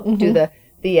follow, do the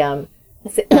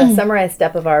summarized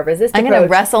step of our resist I'm approach. going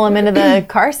to wrestle him into the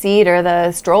car seat or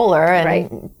the stroller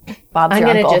and Bob's I'm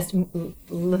your going uncle. to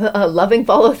just loving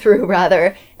follow through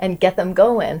rather and get them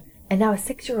going. And now a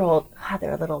 6-year-old,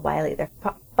 they're a little wily. They're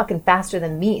fucking faster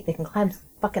than me. They can climb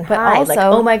fucking high. Also,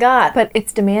 oh my God. But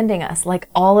it's demanding us, like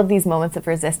all of these moments of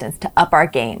resistance, to up our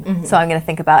game. So I'm going to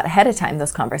think about ahead of time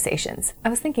those conversations. I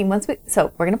was thinking we're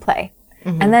going to play.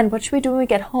 And then what should we do when we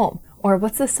get home? Or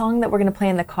what's the song that we're going to play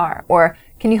in the car? Or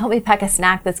can you help me pack a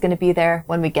snack that's going to be there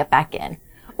when we get back in?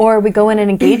 Or we go in and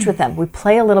engage with them. We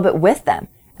play a little bit with them.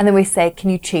 And then we say, can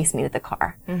you chase me to the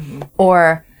car?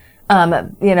 Or,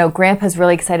 Grandpa's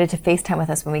really excited to FaceTime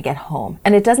with us when we get home.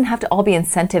 And it doesn't have to all be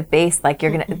incentive-based, like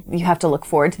you have to look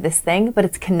forward to this thing, but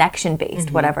it's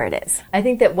connection-based, whatever it is. I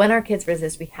think that when our kids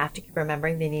resist, we have to keep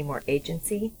remembering they need more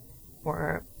agency,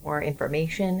 more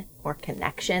information, more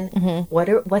connection.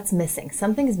 What's missing?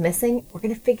 Something's missing. We're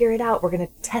going to figure it out. We're going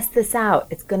to test this out.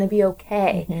 It's going to be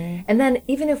okay. And then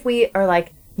even if we are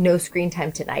like, no screen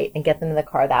time tonight and get them in the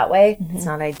car that way, it's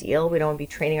not ideal. We don't want to be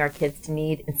training our kids to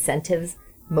need incentives,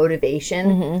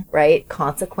 motivation, right?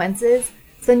 Consequences.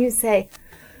 So then you say,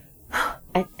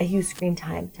 I use screen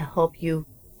time to help you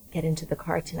get into the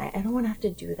car tonight. I don't want to have to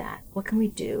do that. What can we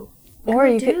do? Or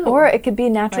it could be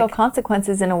natural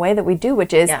consequences in a way that we do,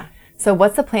 which is, so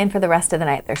what's the plan for the rest of the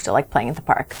night? They're still playing at the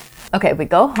park. Okay, we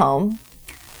go home,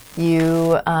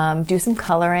 you do some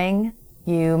coloring,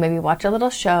 you maybe watch a little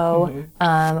show,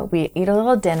 we eat a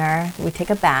little dinner, we take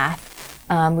a bath,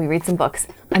 we read some books.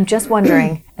 I'm just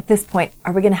wondering, at this point,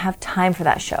 are we going to have time for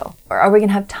that show? Or are we going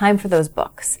to have time for those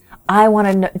books? I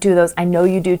want to do those. I know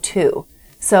you do too.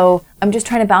 So I'm just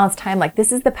trying to balance time. Like,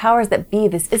 this is the powers that be.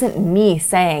 This isn't me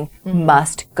saying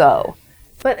must go.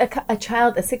 But a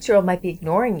child, a 6-year-old might be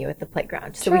ignoring you at the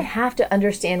playground. So we have to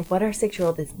understand what our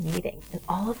 6-year-old is needing. And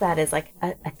all of that is like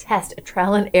a test, a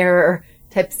trial and error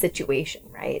type situation,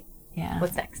 right? Yeah.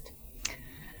 What's next?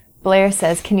 Blair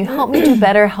says, can you help me do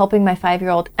better helping my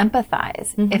 5-year-old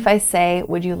empathize? If I say,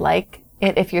 would you like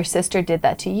it if your sister did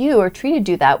that to you or treated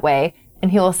you that way? And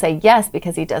he will say yes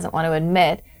because he doesn't want to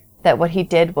admit that what he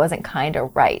did wasn't kind or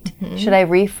right. Should I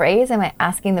rephrase? Am I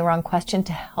asking the wrong question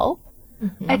to help?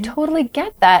 I totally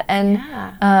get that. And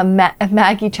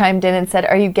Maggie chimed in and said,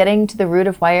 are you getting to the root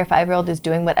of why your 5-year-old is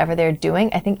doing whatever they're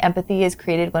doing? I think empathy is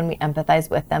created when we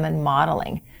empathize with them and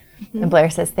modeling. And Blair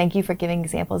says, thank you for giving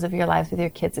examples of your lives with your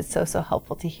kids. It's so, so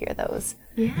helpful to hear those.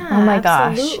 Yeah, oh my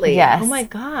absolutely. Gosh. Yes. Oh my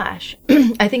gosh.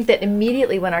 I think that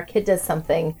immediately when our kid does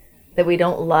something that we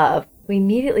don't love, we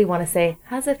immediately want to say,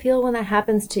 how does it feel when that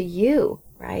happens to you?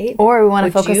 Right? Or we want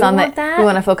to focus on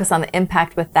the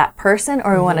impact with that person,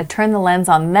 or we want to turn the lens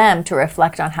on them to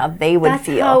reflect on how they would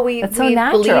feel. That's how we so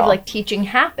natural. believe like teaching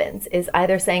happens, is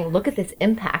either saying, look at this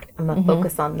impact, I'm going to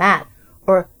focus on that.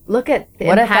 Or look at the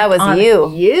what impact if that was on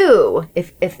you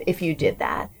if you did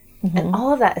that. And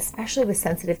all of that, especially with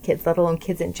sensitive kids, let alone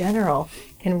kids in general,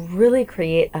 can really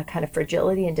create a kind of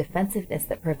fragility and defensiveness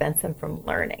that prevents them from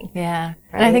learning. Yeah. Right?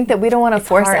 And I think that we don't want to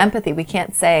force hard. empathy. We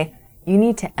can't say, you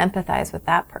need to empathize with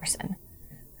that person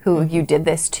who you did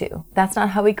this to. That's not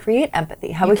how we create empathy.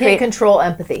 You can't control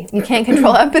empathy. You can't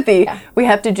control empathy. We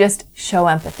have to just show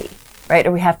empathy, right?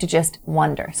 Or we have to just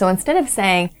wonder. So instead of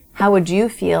saying, how would you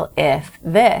feel if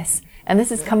this? And this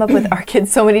has come up with our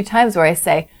kids so many times where I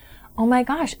say, oh my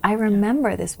gosh, I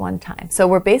remember this one time. So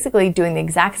we're basically doing the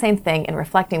exact same thing and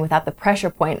reflecting without the pressure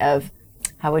point of,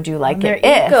 how would you like on their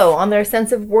it ego, on their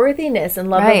sense of worthiness and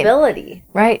lovability.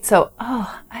 Right. So,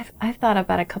 I've thought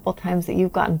about a couple times that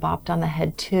you've gotten bopped on the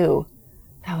head too.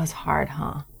 That was hard,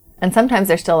 huh? And sometimes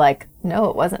they're still like, no,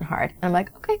 it wasn't hard. And I'm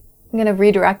like, okay, I'm going to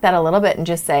redirect that a little bit and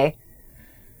just say,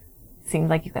 seemed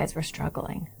like you guys were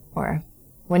struggling. Or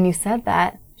when you said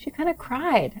that, she kind of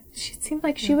cried. She seemed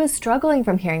like she was struggling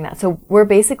from hearing that. So we're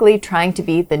basically trying to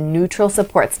be the neutral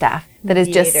support staff that is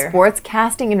just sports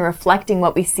casting and reflecting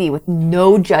what we see with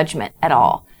no judgment at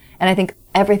all. And I think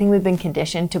everything we've been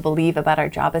conditioned to believe about our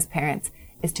job as parents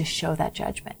is to show that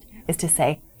judgment, is to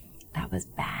say, that was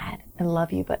bad. I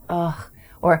love you, but ugh.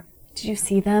 Or, did you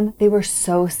see them? They were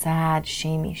so sad.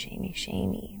 Shamey, shamey,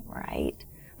 shamey, right?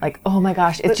 Like, oh my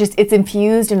gosh, it's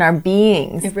infused in our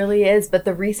beings. It really is. But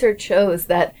the research shows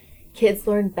that kids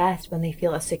learn best when they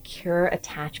feel a secure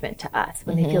attachment to us,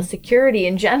 when they feel security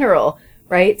in general,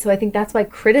 right? So I think that's why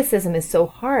criticism is so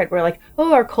hard. We're like,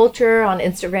 oh, our culture on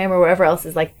Instagram or wherever else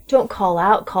is like, don't call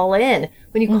out, call in.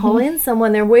 When you call in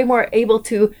someone, they're way more able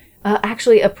to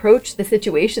actually approach the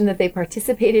situation that they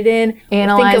participated in,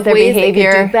 analyze think of their ways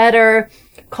behavior. they could do better.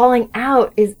 Calling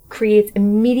out creates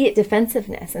immediate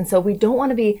defensiveness. And so we don't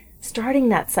want to be starting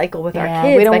that cycle with our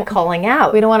kids by calling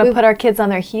out. We don't want to put our kids on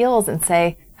their heels and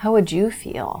say, how would you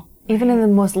feel? Even in the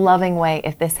most loving way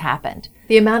if this happened.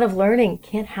 The amount of learning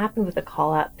can't happen with a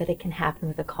call out that it can happen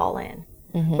with a call in.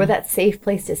 We're that safe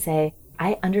place to say,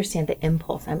 I understand the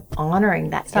impulse. I'm honoring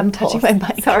that impulse. Stop touching my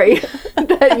mic. Sorry,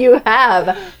 that you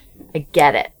have. I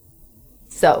get it.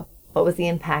 So what was the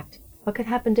impact? What could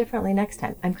happen differently next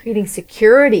time? I'm creating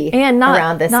security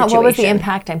around this situation. What was the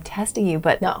impact? I'm testing you,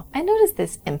 but no. I noticed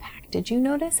this impact. Did you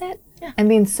notice it? Yeah. I'm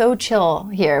being so chill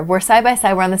here. We're side by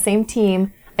side. We're on the same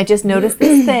team. I just noticed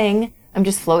this thing. I'm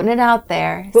just floating it out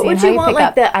there. What would you want,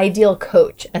 like, the ideal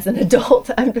coach as an adult?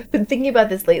 I've been thinking about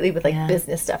this lately with, like,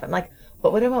 business stuff. I'm like,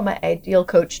 what would I want my ideal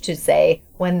coach to say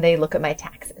when they look at my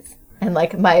taxes? And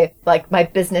my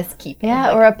business keeping. Yeah,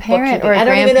 like or a parent or a grandparent. I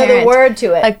don't even know the word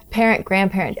to it. A parent,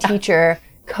 grandparent, teacher,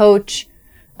 coach,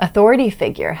 authority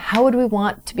figure. How would we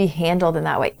want to be handled in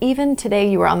that way? Even today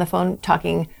you were on the phone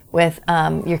talking with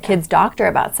your kid's doctor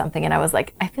about something, and I was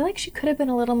like, I feel like she could have been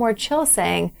a little more chill,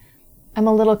 saying, I'm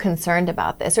a little concerned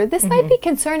about this, or this might be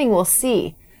concerning, we'll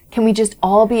see. Can we just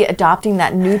all be adopting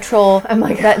that neutral,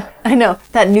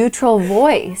 that neutral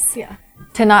voice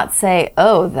to not say,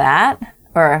 oh, that,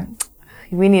 or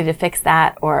we need to fix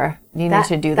that, or you need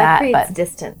to do that. That creates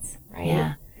distance, right?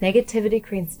 Yeah. Negativity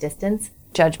creates distance.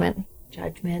 Judgment,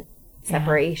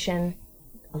 separation,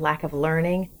 a lack of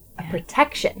learning, a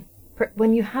protection.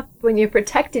 When you're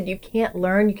protected, you can't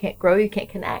learn, you can't grow, you can't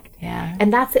connect. Yeah.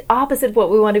 And that's the opposite of what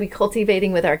we want to be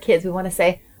cultivating with our kids. We want to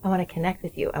say, I want to connect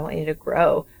with you. I want you to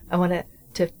grow. I want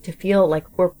to feel like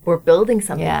we're building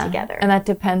something together. And that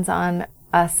depends on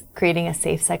us creating a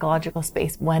safe psychological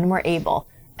space when we're able.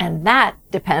 And that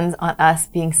depends on us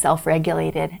being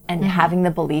self-regulated and having the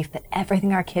belief that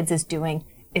everything our kids is doing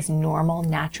is normal,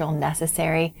 natural,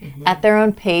 necessary, at their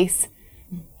own pace,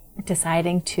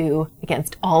 deciding to,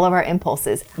 against all of our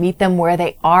impulses, meet them where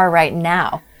they are right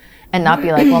now. And not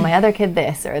be like, well, my other kid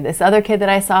this, or this other kid that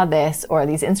I saw this, or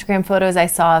these Instagram photos I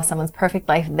saw of someone's perfect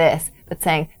life this, but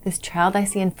saying, this child I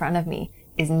see in front of me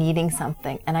is needing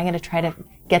something, and I'm going to try to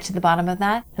get to the bottom of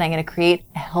that, and I'm going to create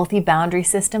a healthy boundary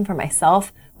system for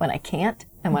myself when I can't,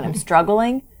 and when I'm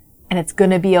struggling, and it's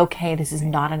going to be okay. This is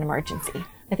not an emergency.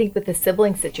 I think with the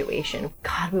sibling situation,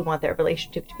 God, we want their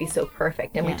relationship to be so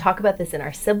perfect. And we talk about this in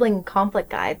our sibling conflict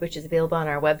guide, which is available on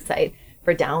our website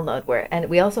for download, and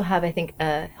we also have, I think,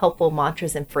 helpful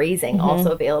mantras and phrasing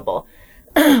also available,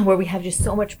 where we have just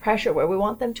so much pressure, where we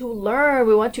want them to learn,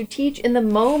 we want to teach in the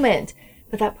moment,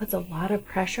 but that puts a lot of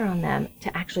pressure on them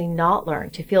to actually not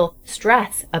learn, to feel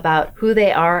stress about who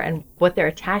they are and what their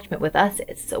attachment with us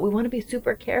is. So we want to be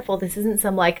super careful. This isn't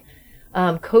some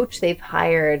coach they've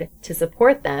hired to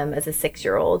support them as a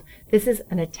 6-year-old. This is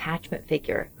an attachment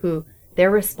figure who their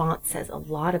response says a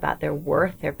lot about their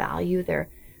worth, their value, their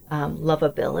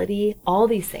lovability, all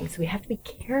these things. So we have to be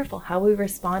careful how we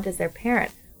respond as their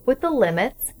parent with the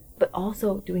limits, but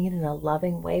also doing it in a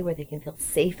loving way where they can feel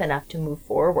safe enough to move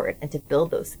forward and to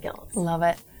build those skills. Love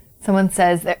it. Someone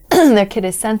says their kid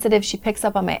is sensitive. She picks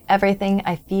up on my everything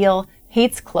I feel,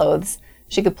 hates clothes.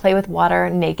 She could play with water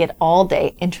naked all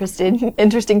day.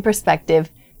 Interesting perspective.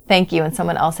 Thank you. And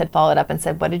someone else had followed up and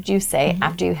said, what did you say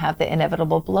after you have the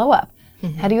inevitable blow up?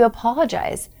 How do you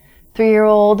apologize?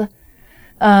 3-year-old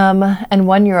and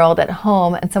 1-year-old at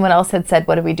home. And someone else had said,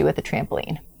 what did we do with the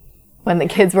trampoline? When the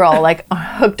kids were all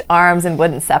hooked arms and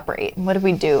wouldn't separate. What did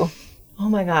we do? Oh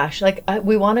my gosh.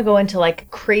 We want to go into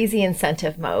crazy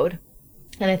incentive mode.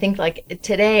 And I think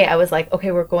today I was like,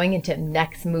 okay, we're going into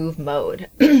next move mode.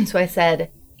 So I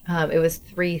said, it was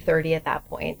 3:30 at that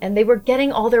point, and they were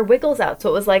getting all their wiggles out. So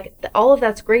it was all of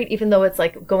that's great, even though it's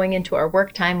going into our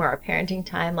work time or our parenting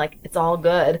time, it's all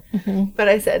good. But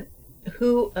I said,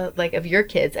 who, of your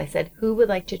kids, I said, who would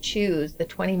like to choose the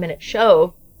 20-minute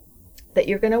show that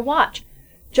you're going to watch?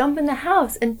 Jump in the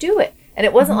house and do it. And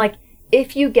it wasn't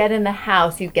if you get in the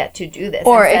house, you get to do this.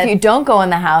 Or if you don't go in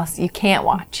the house, you can't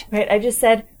watch. Right. I just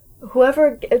said,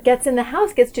 whoever gets in the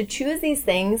house gets to choose these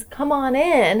things. Come on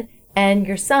in. And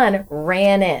your son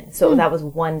ran in. So that was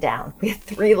 1 down. We had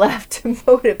 3 left to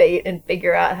motivate and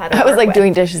figure out how to I was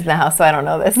doing dishes in the house, so I don't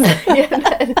know this.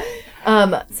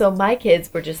 So my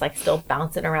kids were just still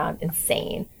bouncing around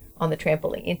insane on the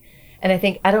trampoline. And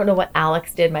I don't know what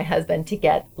Alex did, my husband, to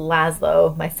get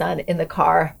Laszlo, my son, in the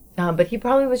car. But he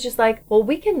probably was just well,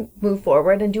 we can move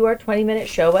forward and do our 20-minute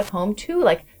show at home too.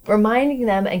 Reminding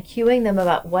them and cueing them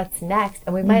about what's next.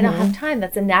 And we might not have time.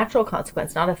 That's a natural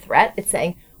consequence, not a threat. It's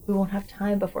saying we won't have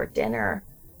time before dinner.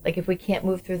 If we can't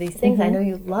move through these things, I know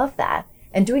you love that.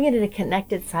 And doing it in a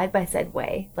connected side-by-side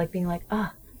way. Being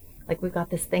we've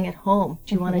got this thing at home.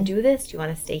 Do you want to do this? Do you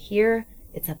want to stay here?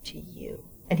 It's up to you.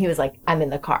 And he was I'm in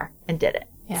the car, and did it.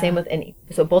 Yeah. Same with Innie.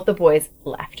 So both the boys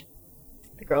left.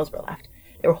 The girls were left.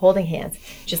 They were holding hands,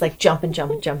 just jumping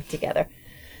together.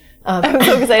 I'm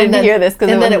so excited to hear this.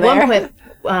 And then at one point,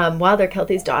 Wilder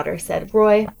Kelty's daughter said,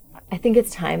 Roy, I think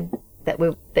it's time that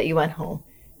you went home.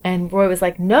 And Roy was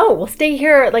no, we'll stay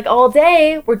here all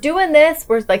day. We're doing this.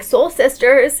 We're soul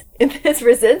sisters in this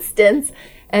resistance.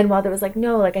 And Wilder was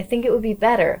no, I think it would be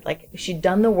better. She'd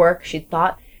done the work. She'd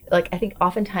thought, I think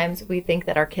oftentimes we think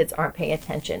that our kids aren't paying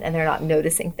attention and they're not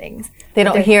noticing things. They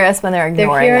don't hear us when they're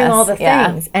ignoring us. They're hearing all the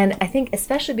things. And I think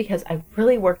especially because I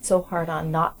really worked so hard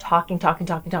on not talking,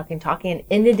 and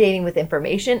inundating with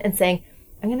information and saying,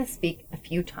 I'm going to speak a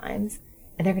few times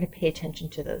and they're going to pay attention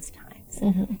to those times.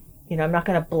 I'm not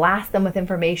going to blast them with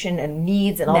information and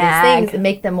needs and all these things and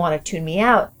make them want to tune me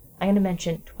out. I'm going to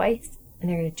mention twice and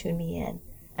they're going to tune me in.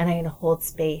 And I'm going to hold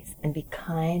space and be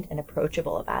kind and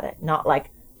approachable about it. Not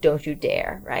don't you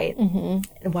dare, right?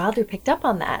 And Wilder picked up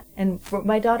on that, and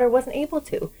my daughter wasn't able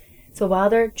to. So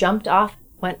Wilder jumped off,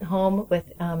 went home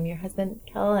with your husband,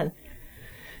 Kel, and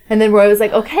then Roy was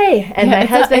okay. And my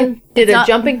husband did a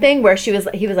jumping thing where he was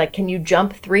can you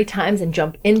jump 3 times and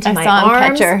jump into my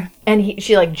arms? Catch her. And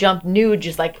she jumped nude,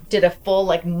 just did a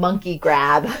full monkey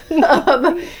grab,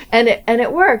 and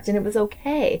it worked, and it was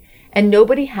okay. And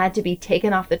nobody had to be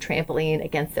taken off the trampoline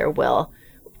against their will,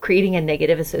 creating a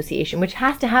negative association, which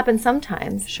has to happen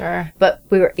sometimes. Sure. But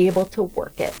we were able to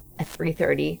work it at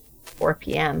 3:30, 4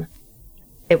 p.m.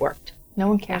 It worked. No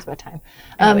one cares what time.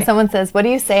 Anyway. Someone says, what do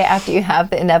you say after you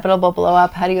have the inevitable blow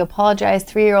up? How do you apologize?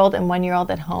 3-year-old and 1-year-old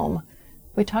at home.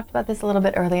 We talked about this a little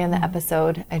bit earlier in the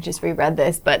episode. I just reread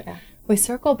this, but we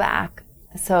circle back.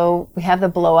 So we have the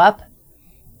blow up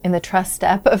in the trust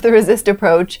step of the resist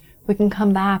approach. We can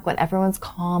come back when everyone's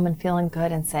calm and feeling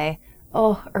good and say,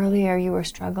 oh, earlier you were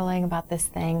struggling about this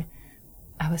thing.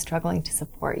 I was struggling to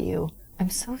support you.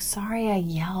 I'm so sorry I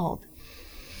yelled.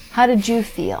 How did you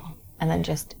feel? And then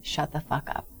just shut the fuck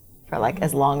up for like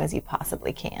as long as you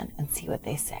possibly can and see what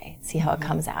they say. See how it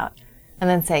comes out. And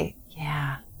then say,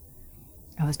 yeah,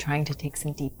 I was trying to take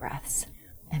some deep breaths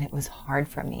and it was hard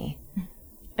for me.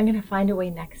 I'm going to find a way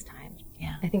next time.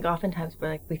 Yeah. I think oftentimes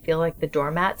we feel like the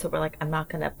doormat, so we're like, I'm not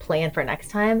going to plan for next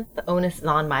time. The onus is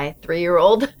on my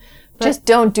 3-year-old. Just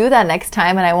don't do that next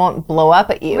time and I won't blow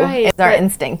up at you. Right, It's our but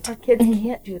instinct. Our kids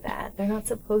can't do that. They're not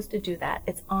supposed to do that.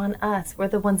 It's on us. We're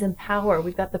the ones in power.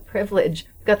 We've got the privilege.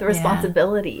 We've got the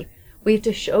responsibility. We have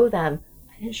to show them,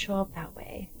 I didn't show up that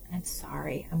way. I'm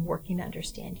sorry. I'm working to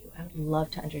understand you. I would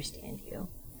love to understand you.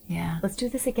 Yeah. Let's do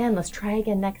this again. Let's try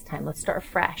again next time. Let's start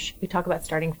fresh. We talk about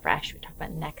starting fresh. We talk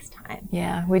about next time.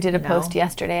 Yeah, we did a post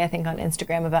yesterday, I think, on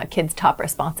Instagram about kids' top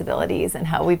responsibilities and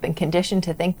how we've been conditioned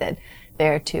to think that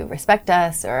they're to respect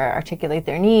us or articulate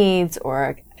their needs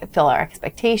or fill our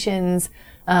expectations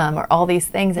or all these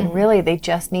things. And really, they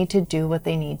just need to do what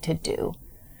they need to do.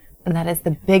 And that is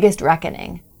the biggest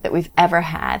reckoning that we've ever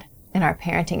had in our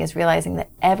parenting, is realizing that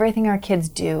everything our kids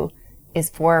do is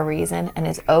for a reason and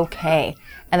is okay,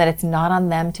 and that it's not on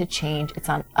them to change, it's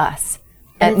on us.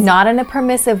 And not in a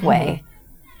permissive way,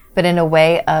 but in a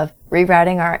way of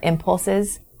rerouting our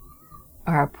impulses,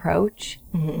 our approach,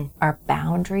 our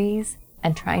boundaries,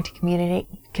 and trying to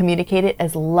communicate it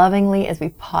as lovingly as we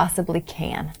possibly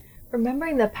can.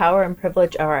 Remembering the power and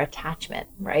privilege of our attachment,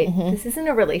 right? This isn't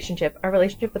a relationship. Our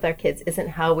relationship with our kids isn't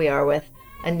how we are with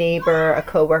a neighbor, a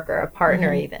coworker, a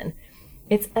partner even.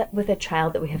 It's with a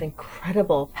child that we have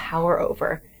incredible power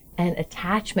over and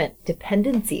attachment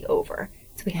dependency over.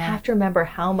 So we have to remember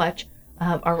how much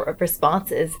our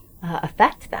responses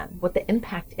affect them, what the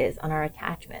impact is on our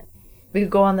attachment. We could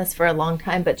go on this for a long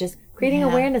time, but just creating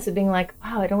awareness of being like,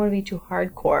 wow, I don't want to be too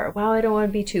hardcore. Wow, I don't want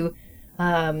to be too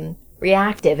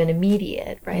reactive and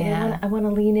immediate, right? Yeah. I want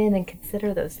to lean in and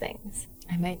consider those things.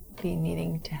 I might be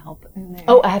needing to help in there.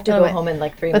 Oh, I have to go home in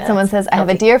like 3 minutes. But someone says, I have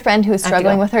a dear friend who's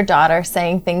struggling with her daughter,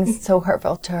 saying things so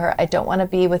hurtful to her. I don't want to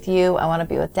be with you. I want to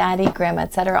be with daddy, grandma,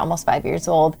 etc. Almost 5 years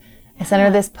old. I sent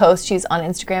her this post. She's on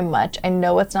Instagram much. I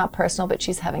know it's not personal, but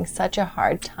she's having such a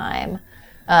hard time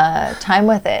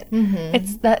with it.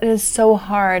 That is so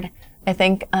hard. I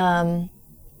think, almost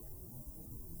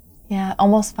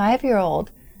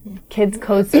 5-year-old. Kids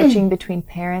code switching between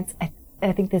parents.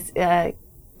 I think this...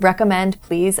 recommend,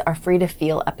 please, our Free to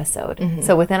Feel episode.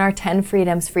 So within our 10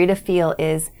 freedoms, Free to Feel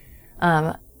is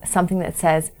something that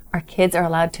says our kids are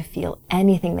allowed to feel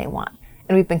anything they want.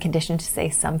 And we've been conditioned to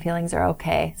say some feelings are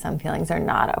okay, some feelings are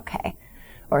not okay.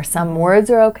 Or some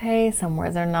words are okay, some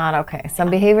words are not okay.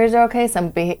 Some behaviors are okay,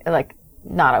 some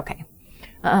not okay.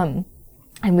 And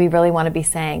we really want to be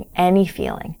saying any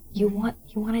feeling. You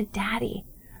want a daddy.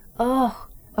 Oh,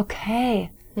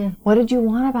 okay. What did you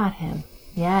want about him?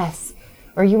 Yes.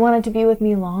 Or you wanted to be with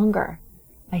me longer.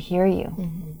 I hear you.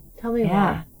 Tell me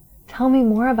more. Tell me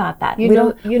more about that. We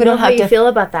don't how you feel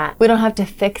about that. We don't have to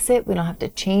fix it. We don't have to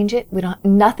change it.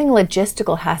 Nothing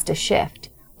logistical has to shift.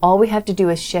 All we have to do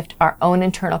is shift our own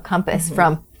internal compass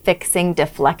from fixing,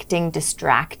 deflecting,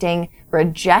 distracting,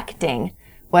 rejecting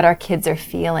what our kids are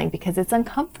feeling because it's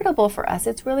uncomfortable for us.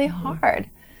 It's really hard,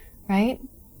 right?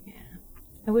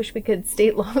 I wish we could stay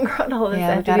longer on all this. Yeah,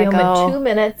 I have to be home in 2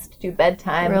 minutes to do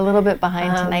bedtime. We're a little bit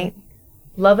behind tonight.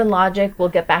 Love and Logic, we'll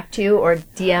get back to you or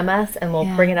DM us and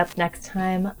we'll bring it up next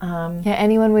time.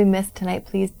 Anyone we missed tonight,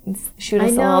 please shoot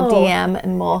us a little DM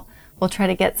and we'll try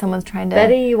to get someo's trying to...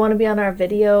 Betty, you want to be on our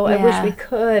video? I wish we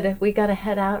could. We got to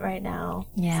head out right now.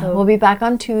 Yeah, so we'll be back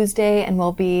on Tuesday and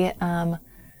we'll be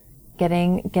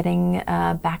getting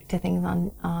back to things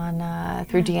on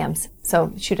through DMs.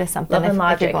 So shoot us something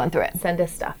if you're going through it. Send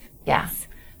us stuff. Yes.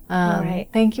 All right.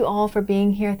 Thank you all for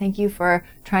being here. Thank you for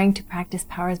trying to practice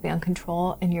powers beyond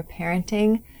control in your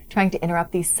parenting, trying to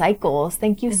interrupt these cycles.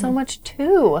 Thank you so much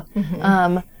too.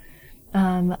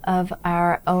 Of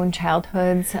our own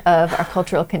childhoods, of our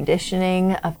cultural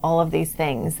conditioning, of all of these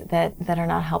things that are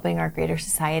not helping our greater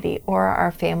society or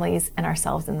our families and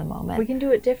ourselves in the moment. We can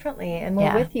do it differently, and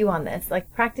we're with you on this. Like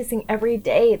practicing every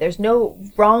day. There's no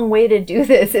wrong way to do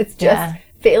this. It's just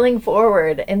failing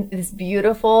forward in this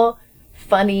beautiful,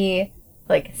 funny,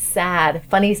 like sad,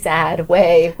 funny, sad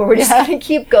way where we're just going to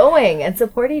keep going and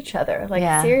support each other.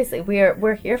 Like seriously,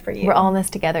 we're here for you. We're all in this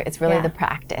together. It's really the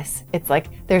practice. It's like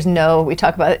we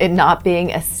talk about it not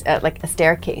being like a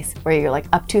staircase where you're like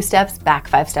up 2 steps, back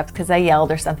 5 steps because I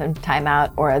yelled or something, time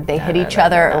out, or they hit each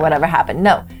other or whatever happened.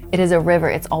 No, it is a river.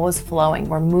 It's always flowing.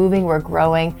 We're moving, we're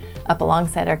growing up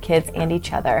alongside our kids and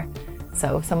each other.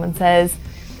 So if someone says,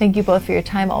 thank you both for your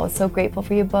time. Always so grateful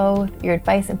for you both. Your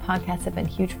advice and podcasts have been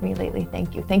huge for me lately.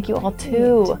 Thank you. Thank you all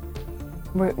too.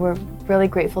 We're really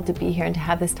grateful to be here and to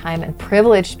have this time and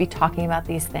privileged to be talking about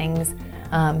these things.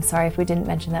 Sorry if we didn't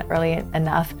mention that early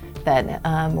enough, that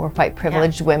we're quite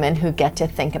privileged women who get to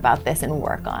think about this and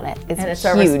work on it. It's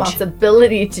our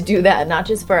responsibility to do that, not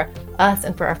just for us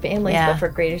and for our families, but for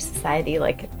greater society.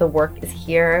 Like the work is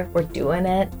here. We're doing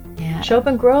it. Yeah. Show up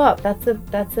and grow up. That's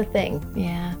the thing.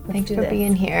 Yeah. Thanks for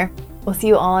being here. We'll see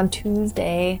you all on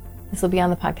Tuesday. This will be on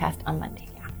the podcast on Monday.